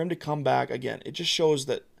life. But for him to come back again, it just shows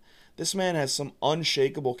that this man has some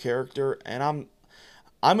unshakable character, and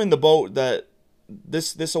I'm in the boat that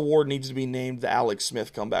this award needs to be named the Alex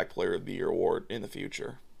Smith Comeback Player of the Year award in the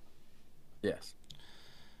future. Yes.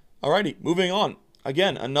 Alrighty, moving on.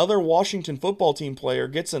 Again, another Washington football team player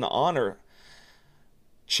gets an honor.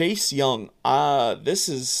 Chase Young. This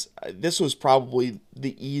was probably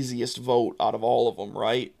the easiest vote out of all of them,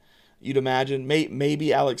 right? You'd imagine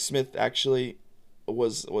maybe Alex Smith actually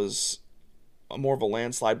was more of a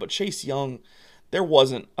landslide, but Chase Young, there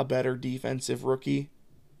wasn't a better defensive rookie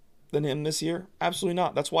than him this year. Absolutely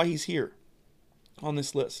not. That's why he's here on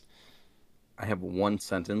this list. I have one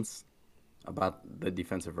sentence about the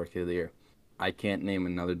defensive rookie of the year. I can't name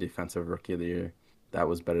another defensive rookie of the year that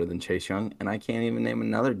was better than Chase Young, and I can't even name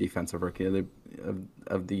another defensive rookie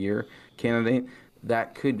of the year candidate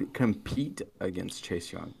that could compete against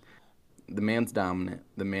Chase Young. The man's dominant.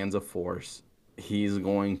 The man's a force. He's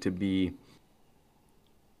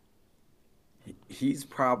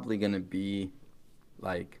probably going to be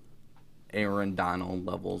like Aaron Donald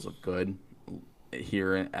levels of good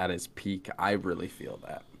here at his peak. I really feel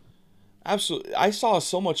that. Absolutely. I saw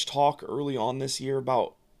so much talk early on this year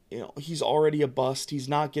about, he's already a bust. He's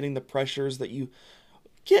not getting the pressures that you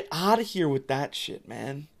Get out of here with that shit,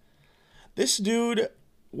 man. This dude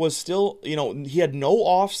was still, he had no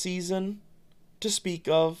off season to speak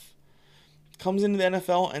of. Comes into the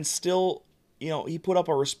NFL and still, he put up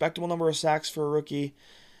a respectable number of sacks for a rookie.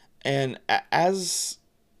 And as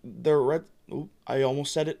the I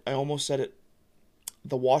almost said it.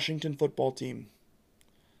 The Washington football team.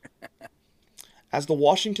 As the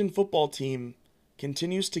Washington football team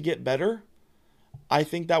continues to get better, I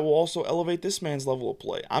think that will also elevate this man's level of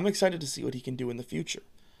play. I'm excited to see what he can do in the future.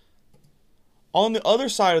 On the other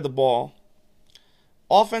side of the ball,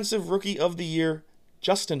 Offensive Rookie of the Year,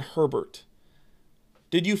 Justin Herbert.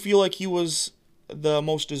 Did you feel like he was the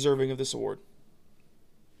most deserving of this award?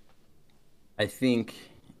 I think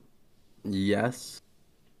yes,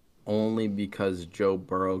 only because Joe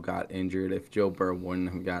Burrow got injured. If Joe Burrow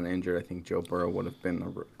wouldn't have gotten injured, I think Joe Burrow would have been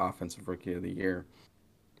the Offensive Rookie of the Year.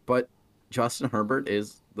 But Justin Herbert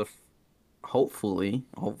is hopefully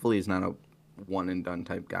he's not a one and done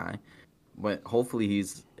type guy, but hopefully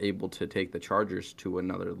he's able to take the Chargers to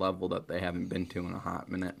another level that they haven't been to in a hot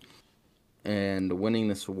minute. And winning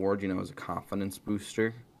this award, is a confidence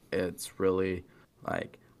booster. It's really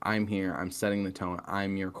like, I'm here, I'm setting the tone,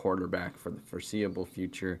 I'm your quarterback for the foreseeable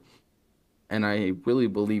future. And I really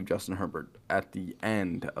believe Justin Herbert at the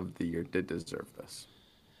end of the year did deserve this.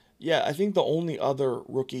 Yeah, I think the only other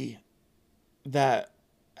rookie that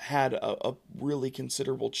had a really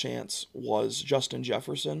considerable chance was Justin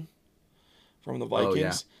Jefferson from the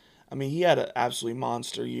Vikings. Oh, yeah. I mean, he had an absolutely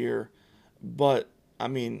monster year, but I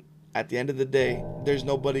mean, at the end of the day, there's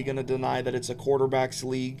nobody going to deny that it's a quarterback's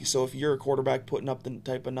league. So if you're a quarterback putting up the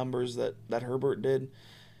type of numbers that Herbert did,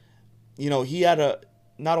 he had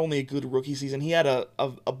not only a good rookie season, he had a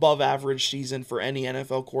above average season for any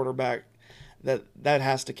NFL quarterback. That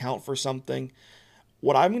has to count for something.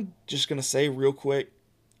 What I'm just going to say real quick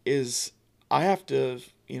is I have to,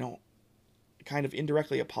 kind of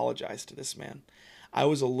indirectly apologize to this man. I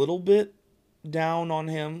was a little bit down on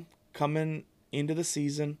him coming into the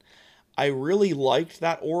season. I really liked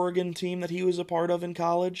that Oregon team that he was a part of in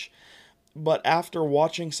college, but after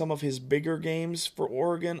watching some of his bigger games for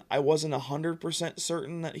Oregon, I wasn't 100%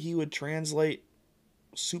 certain that he would translate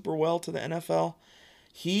super well to the NFL.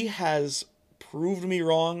 He has proved me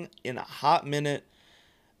wrong in a hot minute.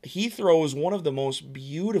 He throws one of the most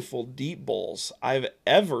beautiful deep balls I've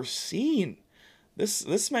ever seen.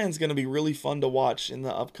 This man's going to be really fun to watch in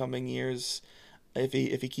the upcoming years if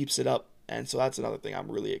he keeps it up. And so that's another thing I'm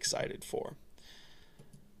really excited for.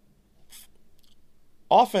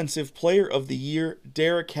 Offensive Player of the Year,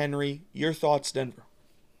 Derrick Henry. Your thoughts, Denver?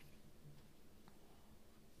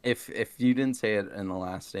 If you didn't say it in the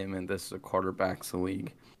last statement, this is a quarterback's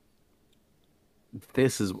league.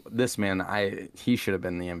 This man, he should have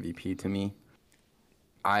been the MVP to me.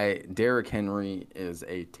 Derrick Henry is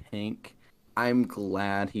a tank. I'm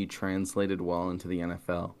glad he translated well into the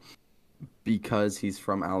NFL because he's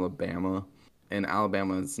from Alabama, and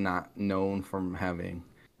Alabama is not known from having,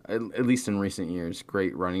 at least in recent years,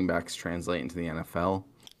 great running backs translate into the NFL.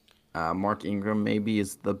 Mark Ingram maybe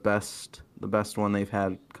is the best one they've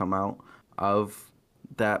had come out of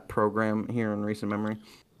that program here in recent memory.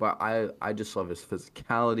 But I just love his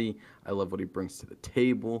physicality. I love what he brings to the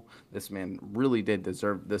table. This man really did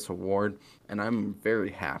deserve this award, and I'm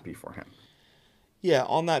very happy for him. Yeah,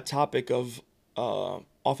 on that topic of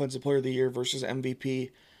Offensive Player of the Year versus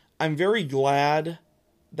MVP, I'm very glad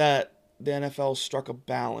that the NFL struck a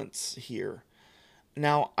balance here.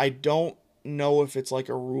 Now, I don't know if it's like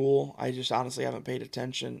a rule. I just honestly haven't paid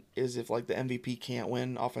attention. Is if like the MVP can't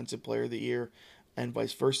win Offensive Player of the Year and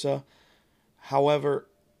vice versa. However,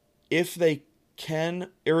 if they can,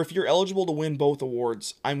 or if you're eligible to win both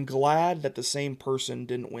awards, I'm glad that the same person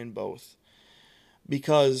didn't win both.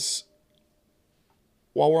 Because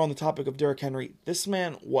while we're on the topic of Derrick Henry, this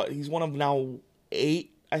man, he's one of now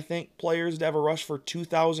 8, I think, players to ever rush for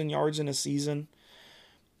 2,000 yards in a season.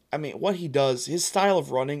 I mean, what he does, his style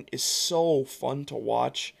of running is so fun to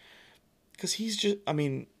watch. Because he's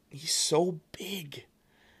so big.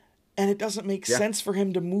 And it doesn't make sense for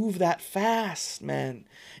him to move that fast, man.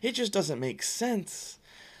 It just doesn't make sense.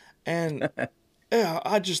 And yeah,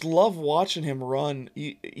 I just love watching him run,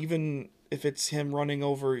 even if it's him running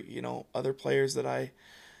over, other players that I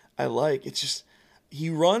like. It's just, he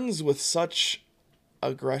runs with such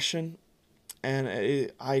aggression. And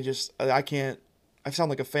I sound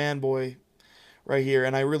like a fanboy right here.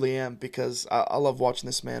 And I really am, because I love watching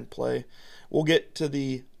this man play. We'll get to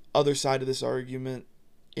the other side of this argument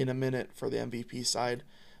in a minute for the MVP side.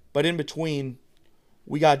 But in between,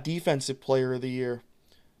 we got Defensive Player of the Year.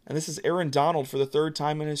 And this is Aaron Donald for the 3rd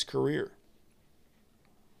time in his career.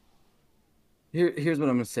 Here's what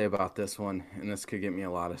I'm gonna say about this one, and this could get me a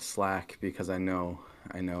lot of slack because I know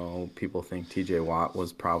people think TJ Watt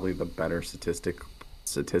was probably the better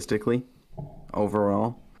statistically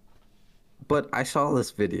overall. But I saw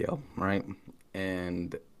this video, right?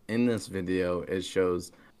 And in this video, it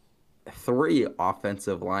shows three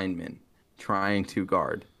offensive linemen trying to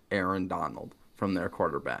guard Aaron Donald from their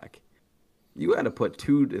quarterback. You got to put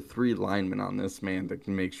 2 to 3 linemen on this man to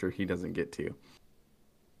make sure he doesn't get to you.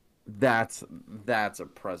 That's a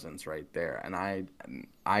presence right there, and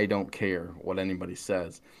I don't care what anybody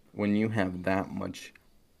says. When you have that much,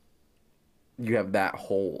 you have that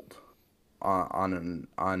hold on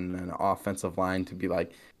an offensive line to be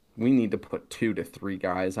like, we need to put 2 to 3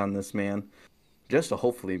 guys on this man just to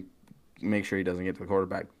hopefully make sure he doesn't get to the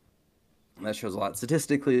quarterback. That shows a lot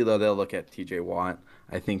statistically, though. They'll look at T.J. Watt.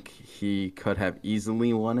 I think he could have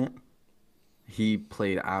easily won it. He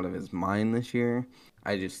played out of his mind this year.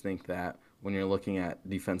 I just think that when you're looking at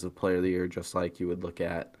Defensive Player of the Year, just like you would look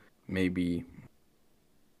at maybe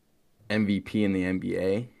MVP in the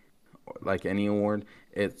NBA, like any award,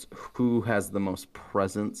 it's who has the most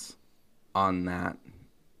presence on that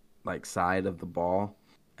like side of the ball,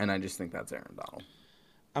 and I just think that's Aaron Donald.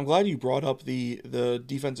 I'm glad you brought up the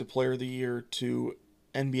defensive player of the year to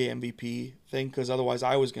NBA MVP thing, because otherwise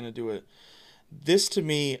I was going to do it. This to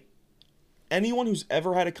me, anyone who's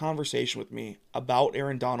ever had a conversation with me about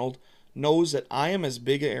Aaron Donald knows that I am as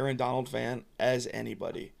big an Aaron Donald fan as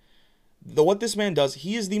anybody. What this man does,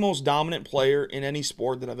 he is the most dominant player in any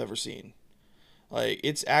sport that I've ever seen. Like,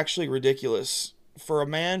 it's actually ridiculous for a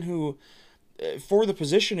man who, for the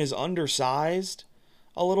position, is undersized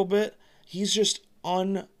a little bit. He's just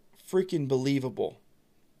unfreaking believable.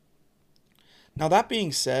 Now, that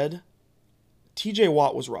being said, TJ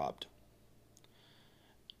Watt was robbed.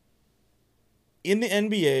 In the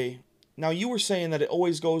NBA, now you were saying that it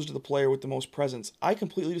always goes to the player with the most presence. I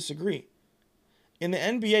completely disagree. In the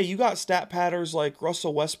NBA, you got stat patters like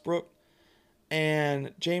Russell Westbrook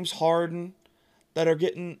and James Harden that are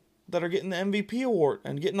getting the MVP award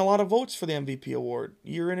and getting a lot of votes for the MVP award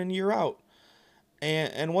year in and year out.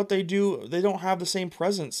 And what they do, they don't have the same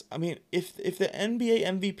presence. I mean, if the NBA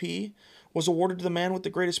MVP was awarded to the man with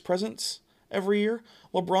the greatest presence every year,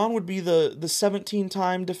 LeBron would be the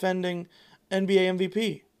 17-time defending NBA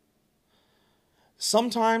MVP.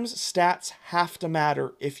 Sometimes stats have to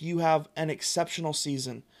matter if you have an exceptional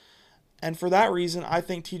season. And for that reason, I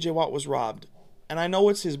think TJ Watt was robbed. And I know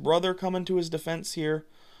it's his brother coming to his defense here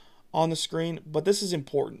on the screen, but this is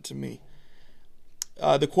important to me.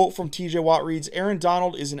 The quote from TJ Watt reads, "Aaron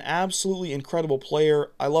Donald is an absolutely incredible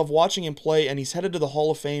player. I love watching him play, and he's headed to the Hall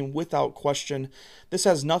of Fame without question. This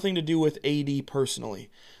has nothing to do with AD personally.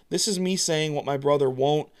 This is me saying what my brother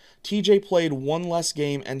won't. TJ played one less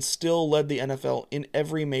game and still led the NFL in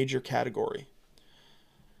every major category."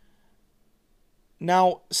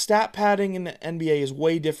 Now, stat padding in the NBA is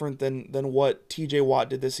way different than what TJ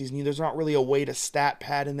Watt did this season. There's not really a way to stat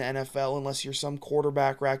pad in the NFL unless you're some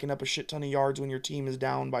quarterback racking up a shit ton of yards when your team is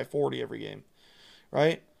down by 40 every game,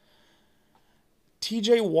 right?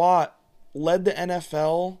 TJ Watt led the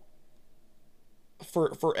NFL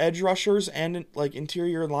for edge rushers and like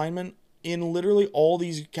interior linemen in literally all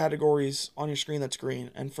these categories on your screen that's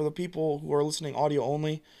green. And for the people who are listening audio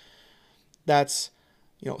only, that's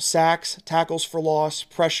sacks, tackles for loss,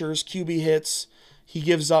 pressures, QB hits. He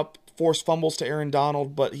gives up forced fumbles to Aaron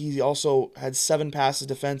Donald, but he also had 7 passes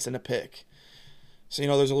defense and a pick. So,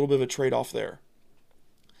 there's a little bit of a trade-off there.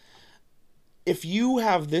 If you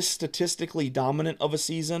have this statistically dominant of a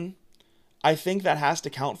season, I think that has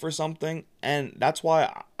to count for something, and that's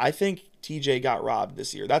why I think TJ got robbed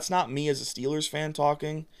this year. That's not me as a Steelers fan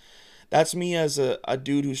talking. That's me as a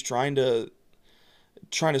dude who's trying to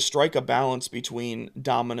strike a balance between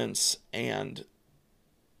dominance and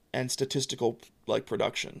statistical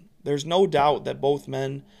production. There's no doubt that both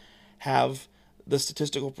men have the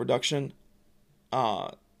statistical production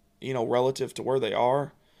relative to where they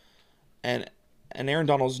are, and Aaron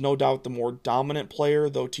Donald is no doubt the more dominant player,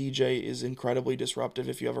 though TJ is incredibly disruptive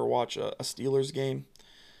if you ever watch a Steelers game.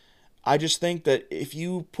 I just think that if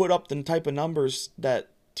you put up the type of numbers that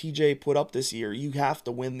TJ put up this year, you have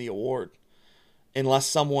to win the award. Unless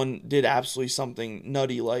someone did absolutely something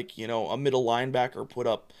nutty, like, a middle linebacker put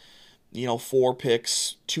up, 4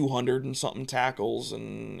 picks, 200 and something tackles,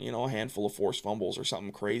 and, a handful of forced fumbles or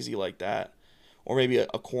something crazy like that. Or maybe a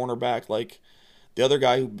cornerback, like the other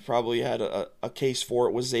guy who probably had a case for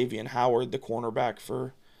it was Xavier Howard, the cornerback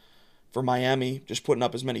for Miami, just putting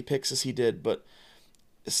up as many picks as he did. But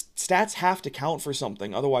stats have to count for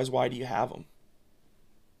something. Otherwise, why do you have them?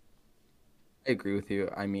 I agree with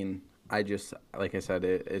you. I mean, I just, like I said,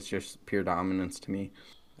 it's just pure dominance to me.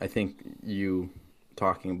 I think you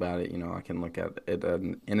talking about it, I can look at it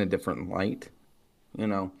in a different light. You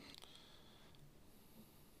know,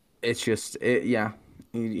 it's just, yeah,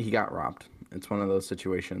 he got robbed. It's one of those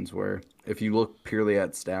situations where if you look purely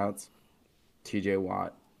at stats, TJ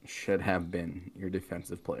Watt should have been your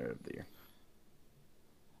defensive player of the year.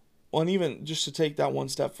 Well, and even just to take that one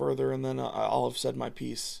step further, and then I'll have said my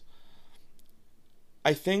piece.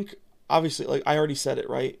 I think, obviously, like I already said it,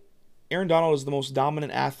 right? Aaron Donald is the most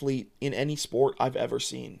dominant athlete in any sport I've ever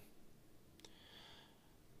seen.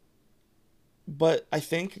 But I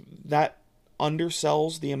think that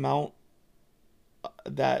undersells the amount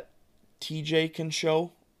that TJ can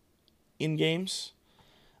show in games.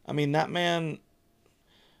 I mean, that man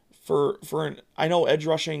for an I know edge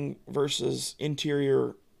rushing versus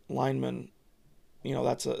interior lineman,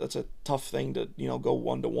 that's a tough thing to, go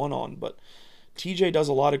 1-to-1 on, but TJ does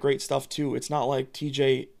a lot of great stuff too. It's not like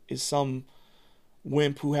TJ is some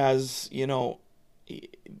wimp who has,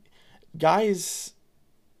 guys,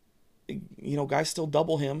 guys still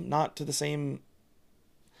double him, not to the same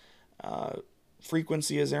uh,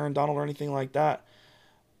 frequency as Aaron Donald or anything like that.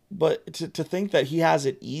 But to think that he has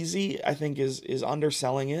it easy, I think is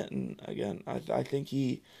underselling it. And again, I think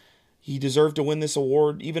he deserved to win this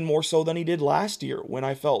award even more so than he did last year when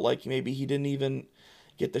I felt like maybe he didn't even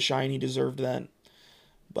get the shine he deserved then.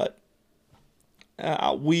 But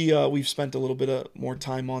we've spent a little bit of more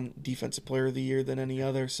time on Defensive Player of the Year than any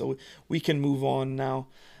other, so we can move on now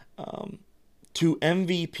to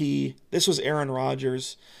MVP. This was Aaron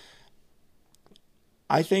Rodgers.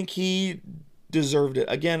 I think he deserved it.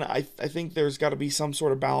 Again, I think there's got to be some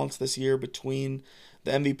sort of balance this year between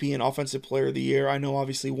the MVP and Offensive Player of the Year. I know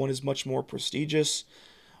obviously one is much more prestigious,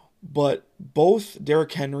 but both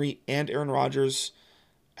Derrick Henry and Aaron Rodgers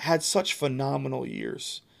had such phenomenal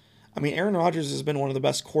years. I mean, Aaron Rodgers has been one of the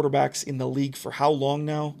best quarterbacks in the league for how long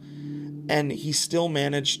now? And he still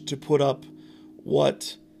managed to put up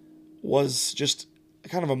what was just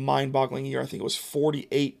kind of a mind boggling year. I think it was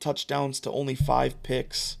 48 touchdowns to only 5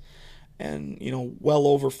 picks and, well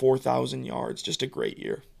over 4,000 yards. Just a great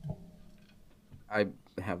year. I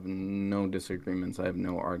have no disagreements. I have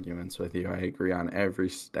no arguments with you. I agree on every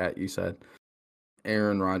stat you said.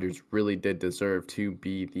 Aaron Rodgers really did deserve to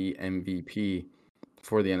be the MVP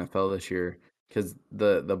for the NFL this year because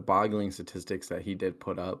the boggling statistics that he did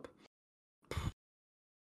put up.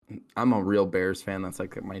 I'm a real Bears fan. That's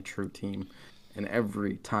like my true team. And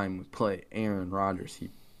every time we play Aaron Rodgers, he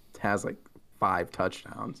has like 5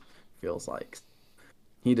 touchdowns, feels like.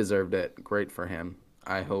 He deserved it. Great for him.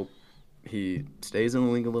 I hope he stays in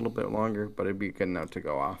the league a little bit longer, but it'd be a good note to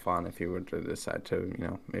go off on if he were to decide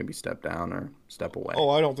to, maybe step down or step away. Oh,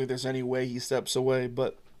 I don't think there's any way he steps away,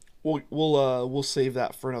 but we'll save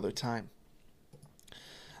that for another time.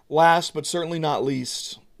 Last but certainly not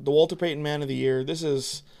least, the Walter Payton Man of the Year. This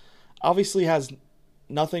is obviously has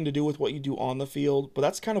nothing to do with what you do on the field, but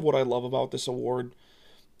that's kind of what I love about this award.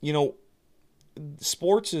 You know,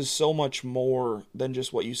 sports is so much more than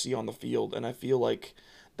just what you see on the field, and I feel like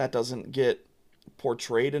that doesn't get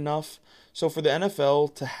portrayed enough. So for the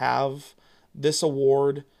NFL to have this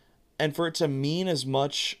award and for it to mean as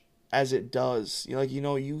much as it does,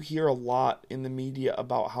 you hear a lot in the media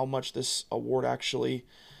about how much this award actually,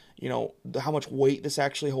 how much weight this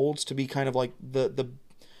actually holds to be kind of like the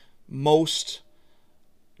most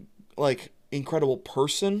like incredible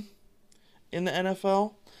person in the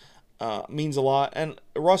NFL. Means a lot. And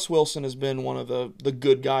Russ Wilson has been one of the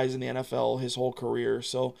good guys in the NFL his whole career.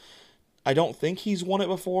 So I don't think he's won it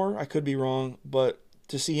before. I could be wrong, but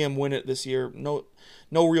to see him win it this year, no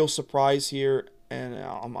real surprise here. And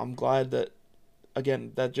I'm glad that,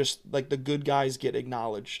 again, that just like the good guys get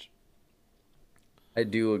acknowledged. I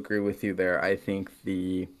do agree with you there. I think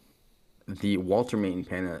the Walter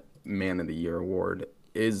Payton Man of the Year award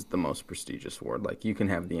is the most prestigious award. Like you can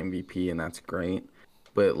have the MVP and that's great,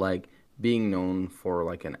 but like being known for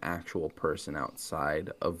like an actual person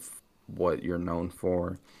outside of what you're known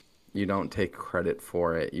for, you don't take credit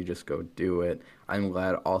for it. You just go do it. I'm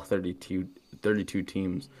glad all 32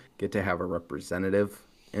 teams get to have a representative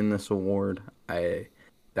in this award.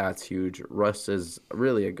 That's huge. Russ is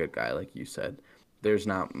really a good guy, like you said. There's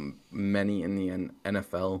not many in the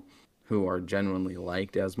NFL who are genuinely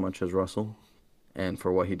liked as much as Russell. And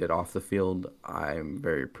for what he did off the field, I'm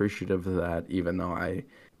very appreciative of that, even though I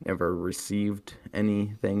never received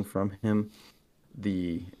anything from him.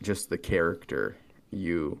 Just the character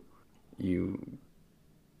you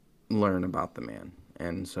learn about the man.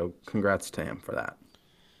 And so congrats to him for that.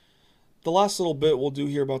 The last little bit we'll do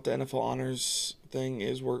here about the NFL honors thing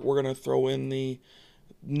is we're going to throw in the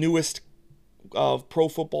newest Pro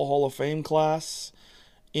Football Hall of Fame class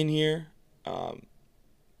in here.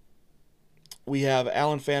 We have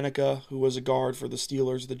Alan Faneca, who was a guard for the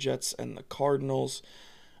Steelers, the Jets, and the Cardinals.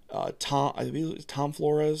 I believe it was Tom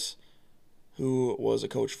Flores, who was a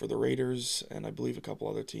coach for the Raiders and I believe a couple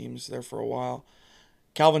other teams there for a while.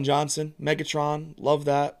 Calvin Johnson, Megatron, love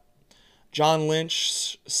that. John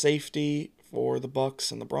Lynch, safety for the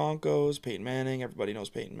Bucks and the Broncos. Peyton Manning, everybody knows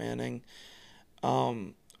Peyton Manning.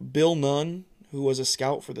 Bill Nunn, who was a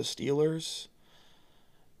scout for the Steelers.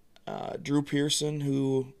 Drew Pearson,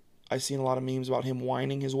 who I've seen a lot of memes about him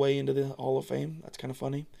whining his way into the Hall of Fame. That's kind of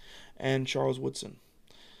funny. And Charles Woodson.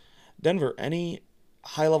 Denver, any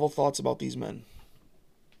high-level thoughts about these men?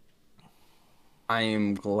 I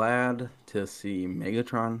am glad to see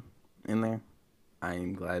Megatron in there. I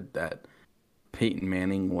am glad that Peyton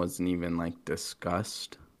Manning wasn't even like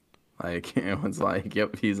discussed. Like it was like,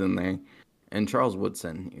 yep, he's in there. And Charles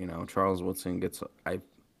Woodson, Charles Woodson gets I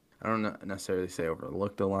don't necessarily say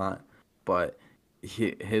overlooked a lot, but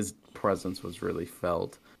his presence was really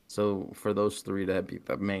felt. So for those three to be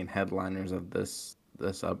the main headliners of this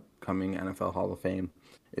upcoming NFL Hall of Fame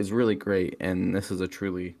is really great, and this is a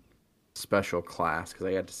truly special class because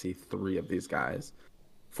I got to see 3 of these guys,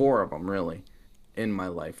 4 of them really, in my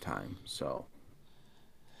lifetime. So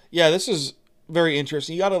yeah, this is very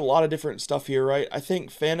interesting. You got a lot of different stuff here, right? I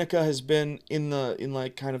think Faneca has been in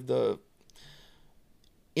the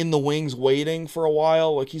wings waiting for a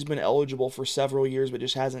while. Like he's been eligible for several years, but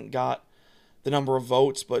just hasn't got the number of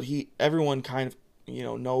votes. But everyone kind of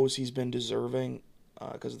knows he's been deserving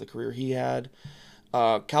because of the career he had.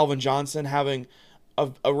 Calvin Johnson having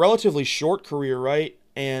a relatively short career, right,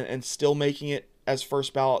 and still making it as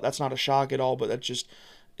first ballot. That's not a shock at all, but that just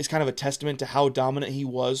is kind of a testament to how dominant he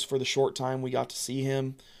was for the short time we got to see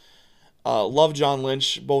him. Love John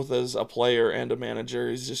Lynch, both as a player and a manager.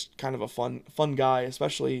 He's just kind of a fun guy,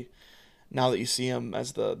 especially now that you see him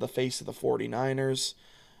as the face of the 49ers.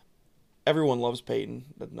 Everyone loves Peyton,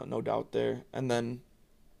 no doubt there. And then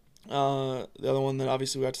the other one that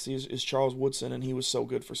obviously we got to see is Charles Woodson, and he was so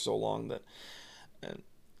good for so long that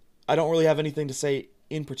I don't really have anything to say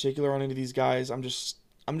in particular on any of these guys. I'm just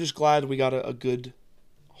glad we got a good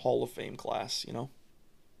Hall of Fame class,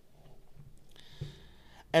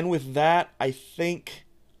 And with that, I think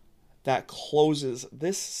that closes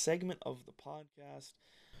this segment of the podcast.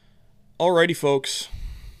 Alrighty, folks.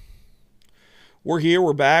 We're here,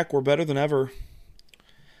 we're back, we're better than ever.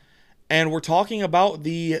 And we're talking about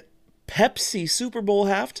the Pepsi Super Bowl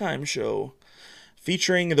halftime show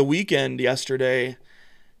featuring The Weeknd yesterday.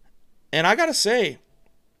 And I gotta say,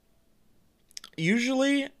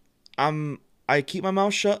 usually I keep my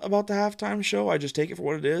mouth shut about the halftime show. I just take it for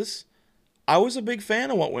what it is. I was a big fan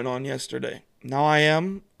of what went on yesterday. Now I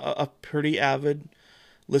am a pretty avid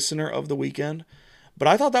listener of The Weeknd, but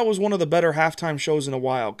I thought that was one of the better halftime shows in a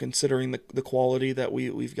while, considering the quality that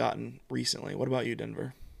we've gotten recently. What about you,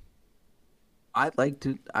 Denver? I liked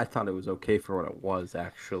it. I thought it was okay for what it was,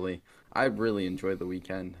 actually. I really enjoyed The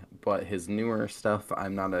Weeknd, but his newer stuff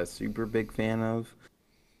I'm not a super big fan of.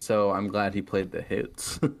 So I'm glad he played the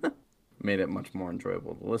hits. Made it much more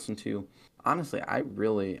enjoyable to listen to. Honestly,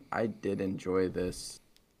 I did enjoy this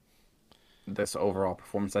overall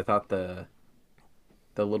performance. I thought the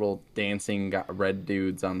little dancing red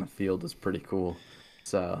dudes on the field is pretty cool.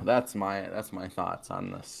 So that's my thoughts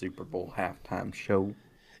on the Super Bowl halftime show.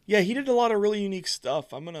 Yeah, he did a lot of really unique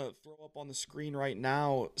stuff. I'm gonna throw up on the screen right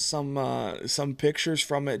now some pictures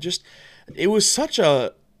from it. Just it was such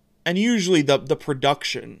a, and usually the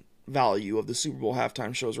production value of the Super Bowl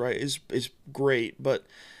halftime shows, right, is great, but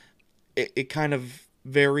it kind of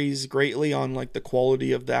varies greatly on like the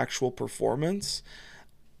quality of the actual performance.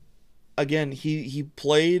 Again, he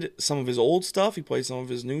played some of his old stuff, he played some of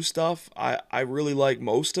his new stuff. I really like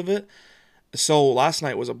most of it. So last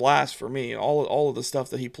night was a blast for me. All of the stuff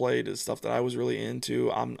that he played is stuff that I was really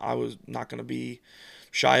into. I was not going to be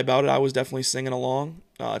shy about it. I was definitely singing along,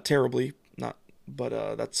 terribly, not,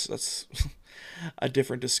 but that's a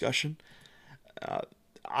different discussion.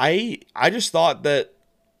 I just thought that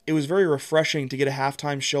it was very refreshing to get a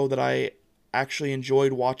halftime show that I actually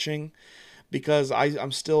enjoyed watching, because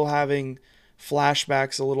I'm still having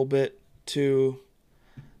flashbacks a little bit to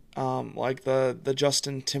like the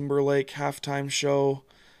Justin Timberlake halftime show,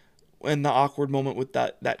 and the awkward moment with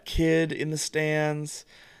that kid in the stands,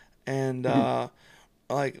 and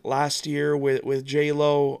like last year with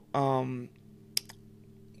J-Lo.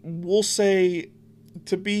 We'll say,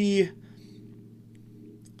 to be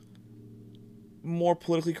more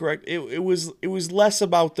politically correct, it was less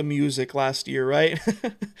about the music last year, right?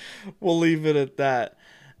 We'll leave it at that.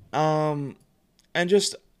 and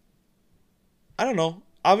just, I don't know.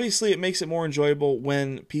 Obviously, it makes it more enjoyable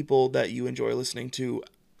when people that you enjoy listening to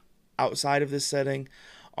outside of this setting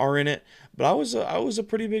are in it. But I was a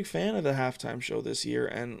pretty big fan of the halftime show this year,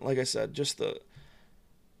 and like I said, just the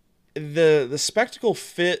spectacle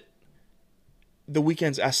fit the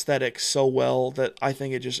weekend's aesthetic so well that I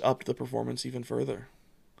think it just upped the performance even further.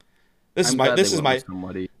 This is I'm my glad they this is went with my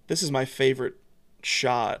somebody. this is my favorite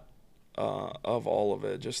shot of all of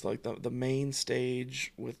it. Just like the main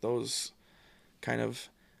stage with those kind of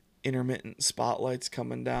intermittent spotlights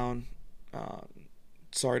coming down. Uh,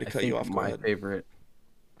 Sorry to I cut you think off. Go ahead.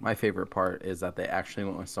 my favorite part is that they actually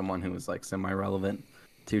went with someone who was like semi-relevant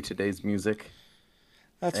to today's music,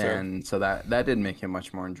 That's fair. and so that did make it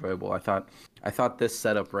much more enjoyable. I thought this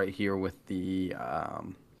setup right here with the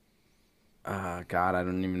God, I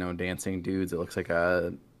don't even know, dancing dudes. It looks like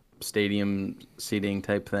a stadium seating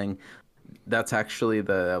type thing. That's actually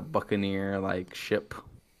the Buccaneer like ship.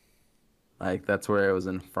 Like that's where it was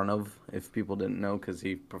in front of. If people didn't know, because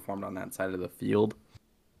he performed on that side of the field.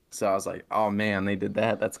 So I was like, oh man, they did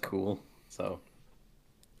that. That's cool. So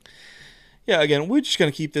Yeah, again, we're just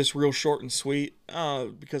going to keep this real short and sweet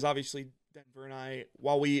because obviously Denver and I,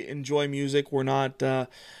 while we enjoy music, we're not,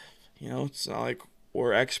 it's not like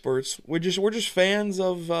we're experts. We're just fans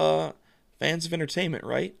of entertainment,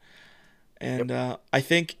 right? yep. And I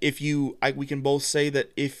think we can both say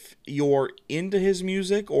that if you're into his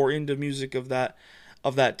music or into music of that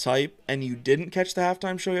type, and you didn't catch the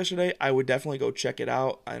halftime show yesterday, I would definitely go check it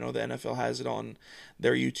out. I know the NFL has it on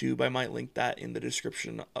their YouTube. I might link that in the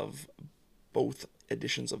description of both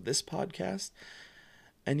editions of this podcast.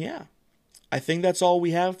 And yeah, I think that's all we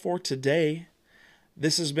have for today.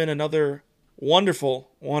 This has been another wonderful,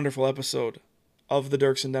 wonderful episode of the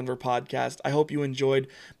Dirks in Denver podcast. I hope you enjoyed.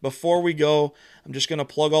 Before we go, I'm just going to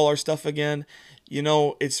plug all our stuff again.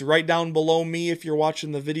 It's right down below me if you're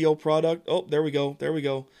watching the video product. Oh, there we go. There we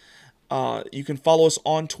go. You can follow us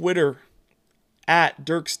on Twitter at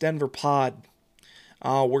Dirks Denver Pod.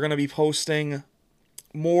 We're going to be posting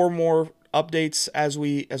more and more updates as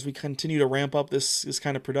we continue to ramp up this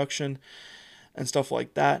kind of production and stuff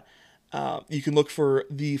like that. You can look for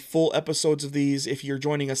the full episodes of these. If you're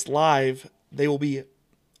joining us live, they will be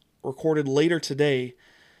recorded later today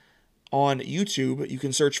on YouTube. You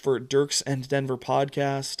can search for Dirks and Denver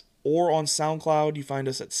Podcast, or on SoundCloud. You find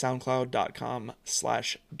us at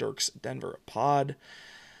soundcloud.com/DirksDenverPod.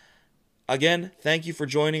 Again, thank you for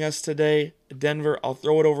joining us today. Denver, I'll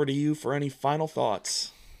throw it over to you for any final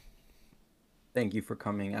thoughts. Thank you for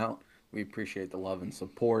coming out. We appreciate the love and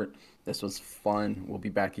support. This was fun. We'll be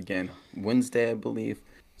back again Wednesday, I believe.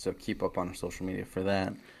 So keep up on our social media for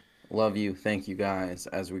that. Love you. Thank you guys.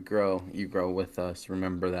 As we grow, you grow with us.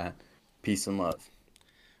 Remember that. Peace and love.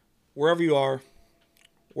 Wherever you are,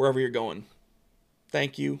 wherever you're going,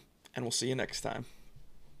 thank you, and we'll see you next time.